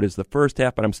quite as good as the first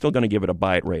half, but I'm still going to give it a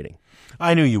buy it rating.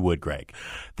 I knew you would, Greg.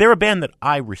 They're a band that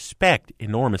I respect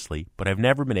enormously, but I've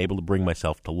never been able to bring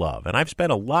myself to love. And I've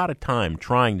spent a lot of time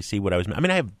trying to see what I was... I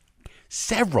mean, I have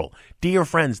several dear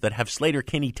friends that have Sleater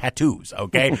Kinney tattoos,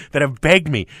 okay, that have begged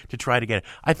me to try to get it.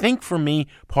 I think for me,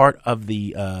 part of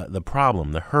the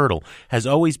problem, the hurdle, has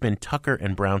always been Tucker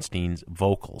and Brownstein's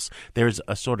vocals. There's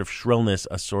a sort of shrillness,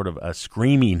 a sort of a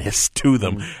screaminess to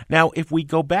them. Now, if we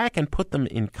go back and put them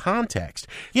in context,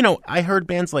 you know, I heard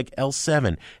bands like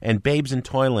L7 and Babes in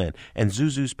Toyland and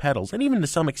Zuzu's Pedals, and even to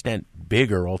some extent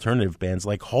bigger alternative bands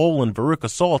like Hole and Veruca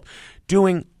Salt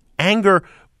doing anger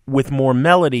with more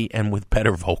melody and with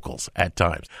better vocals at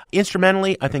times.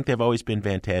 Instrumentally, I think they've always been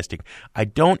fantastic.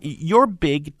 Your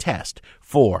big test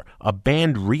for a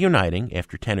band reuniting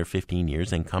after 10 or 15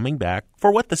 years and coming back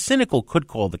for what the cynical could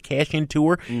call the cash-in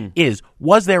tour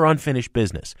was there unfinished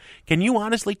business? Can you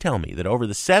honestly tell me that over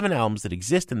the 7 albums that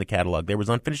exist in the catalog, there was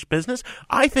unfinished business?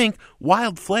 I think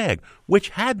Wild Flag, which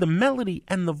had the melody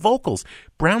and the vocals,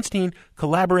 Brownstein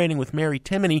collaborating with Mary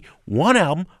Timony, one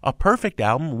album, a perfect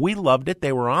album. We loved it.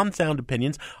 They were on Sound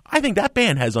Opinions. I think that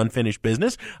band has unfinished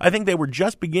business. I think they were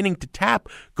just beginning to tap,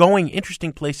 going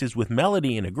interesting places with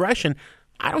melody and aggression.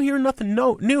 I don't hear nothing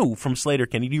new from Sleater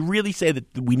Kinney. Do you really say that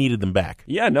we needed them back?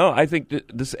 Yeah, no, I think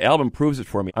this album proves it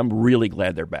for me. I'm really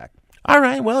glad they're back. All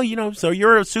right, well, so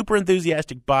you're a super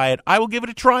enthusiastic by it. I will give it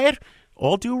a try it.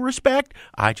 All due respect,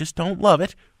 I just don't love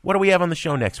it. What do we have on the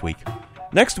show next week?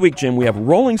 Next week, Jim, we have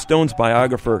Rolling Stones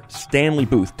biographer Stanley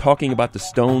Booth talking about the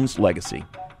Stones' legacy.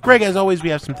 Greg, as always, we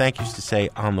have some thank yous to say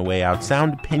on the way out.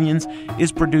 Sound Opinions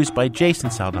is produced by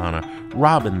Jason Saldana,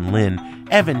 Robin Lynn,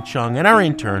 Evan Chung, and our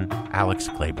intern, Alex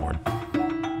Claiborne.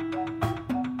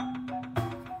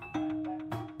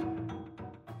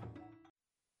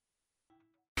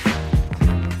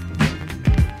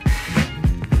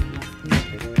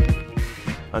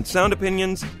 On Sound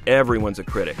Opinions, everyone's a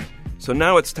critic. So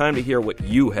now it's time to hear what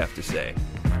you have to say.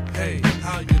 Hey,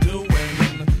 how you doing?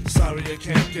 Sorry I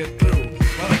can't get through.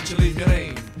 Why don't you leave your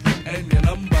name and your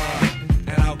number,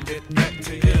 and I'll get back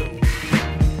to you.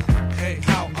 Hey,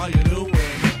 how are you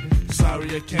doing?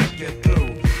 Sorry I can't get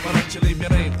through. Why don't you leave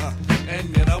your name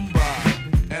and your number,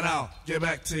 and I'll get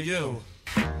back to you.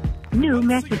 New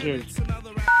messages.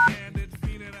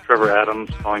 Trevor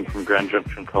Adams calling from Grand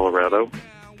Junction, Colorado.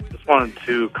 Just wanted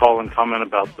to call and comment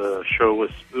about the show with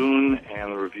Spoon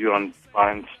and the review on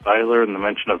Divine Styler and the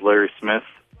mention of Larry Smith.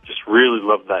 Just really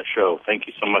loved that show. Thank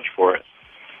you so much for it.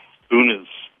 Spoon is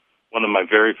one of my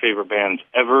very favorite bands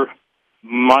ever.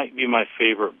 Might be my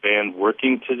favorite band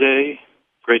working today.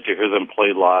 Great to hear them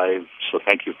play live, so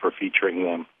thank you for featuring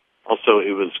them. Also,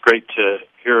 it was great to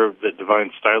hear that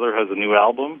Divine Styler has a new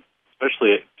album,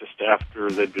 especially just after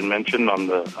they'd been mentioned on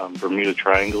the Bermuda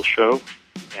Triangle show.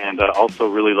 And also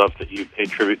really loved that you paid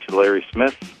tribute to Larry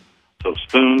Smith. So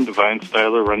Spoon, Divine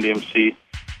Styler, Run DMC,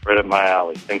 right up my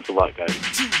alley. Thanks a lot, guys.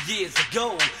 2 years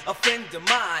ago, a friend of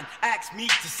mine asked me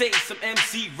to say some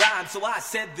MC rhyme, so I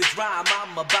said this rhyme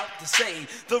I'm about to say.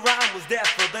 The rhyme was there,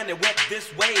 but then it went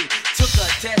this way. Took a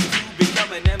test to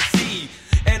become an MC,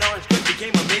 and Orange Cliff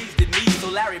became amazed at me, so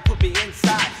Larry put me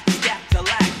inside, scat to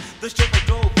lack. The chauffeur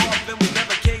drove off and we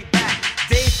never came back.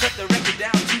 Dave cut the record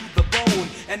down to the bone,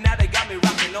 and now they got me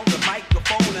rocking on the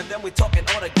microphone, and then we're talking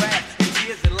autographs, and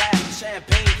tears and laughs,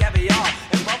 champagne, caviar,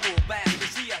 and bubble bath.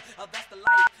 That's the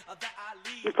life that I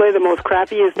lead. You play the most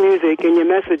crappiest music, and your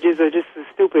messages are just as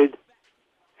stupid.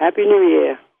 Happy New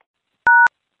Year.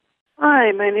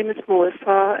 Hi, my name is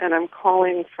Melissa, and I'm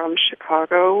calling from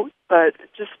Chicago. But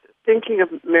just thinking of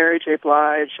Mary J.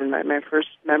 Blige, and my first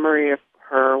memory of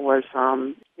her was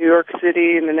New York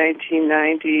City in the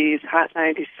 1990s, Hot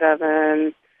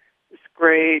 97, this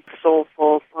great,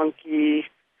 soulful, funky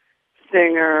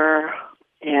singer.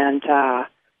 And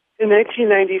in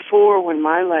 1994, when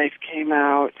My Life came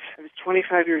out, I was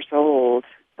 25 years old.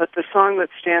 But the song that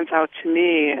stands out to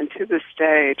me, and to this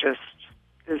day just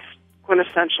is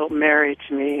quintessential Mary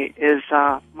to me, is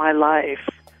My Life.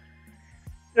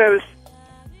 I was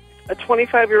a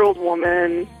 25-year-old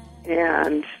woman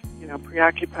and,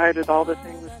 preoccupied with all the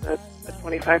things that a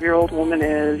 25-year-old woman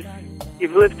is.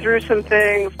 You've lived through some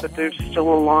things, but there's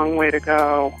still a long way to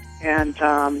go. And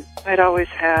I'd always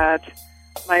had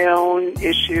my own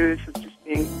issues of just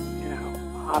being,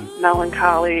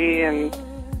 melancholy and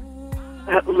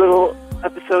little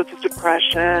episodes of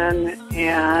depression.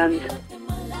 And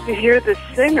to hear the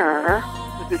singer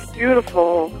with this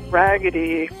beautiful,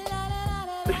 raggedy,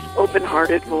 this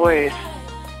open-hearted voice,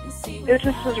 it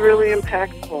just was really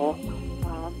impactful,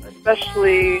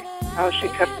 especially how she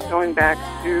kept going back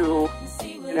to,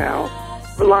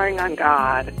 relying on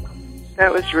God.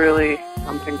 That was really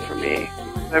something for me.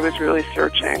 I was really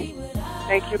searching.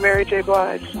 Thank you, Mary J.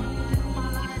 Blige.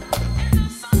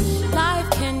 Life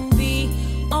can be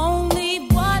only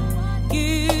what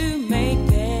you make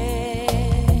it.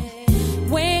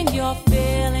 When you're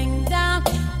feeling down,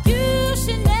 you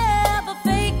should never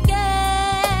fake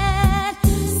it.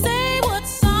 Say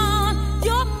what's on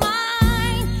your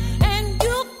mind, and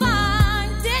you'll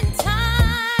find in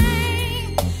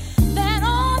time that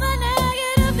all the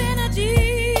negative energy,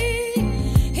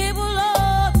 it will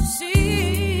all cease,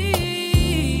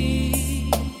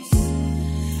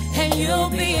 and you'll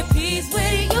be at peace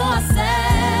with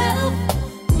yourself.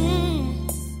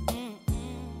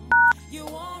 You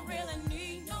won't really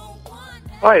need no one.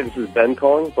 Hi, this is Ben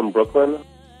calling from Brooklyn.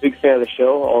 Big fan of the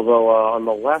show, although on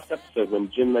the last episode when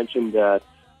Jim mentioned that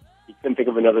he couldn't think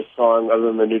of another song other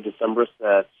than the new Decemberist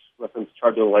that referenced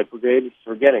Charge of the Light Brigade, he's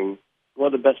forgetting one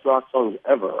of the best rock songs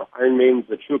ever. Iron Maiden's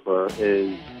The Trooper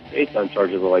is based on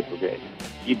Charge of the Light Brigade.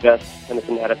 The best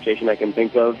Tennyson adaptation I can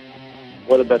think of.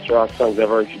 One of the best rock songs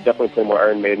ever. You should definitely play more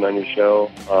Iron Maiden on your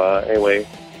show. Anyway,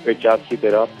 great job. Keep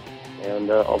it up. And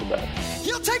all the best.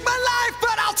 You'll take my life,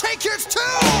 but I'll take yours too.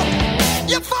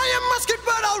 You fire your musket,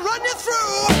 but I'll run you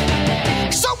through.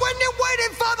 So when you're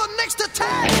waiting for the next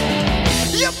attack,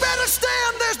 you better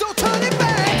stand, there's no turning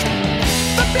back.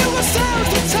 The bugle sounds,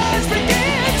 the charge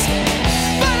begins.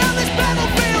 But on this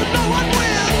battlefield, no one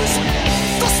wins.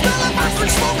 The smell of ice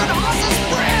and smoke and horse's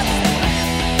breath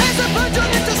as a virgin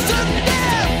into sudden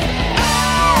death.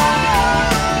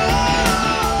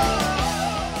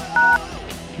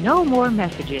 No more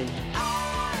messages.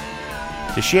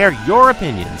 To share your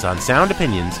opinions on Sound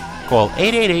Opinions, call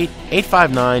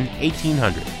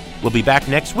 888-859-1800. We'll be back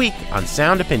next week on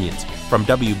Sound Opinions from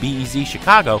WBEZ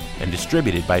Chicago and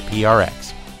distributed by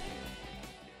PRX.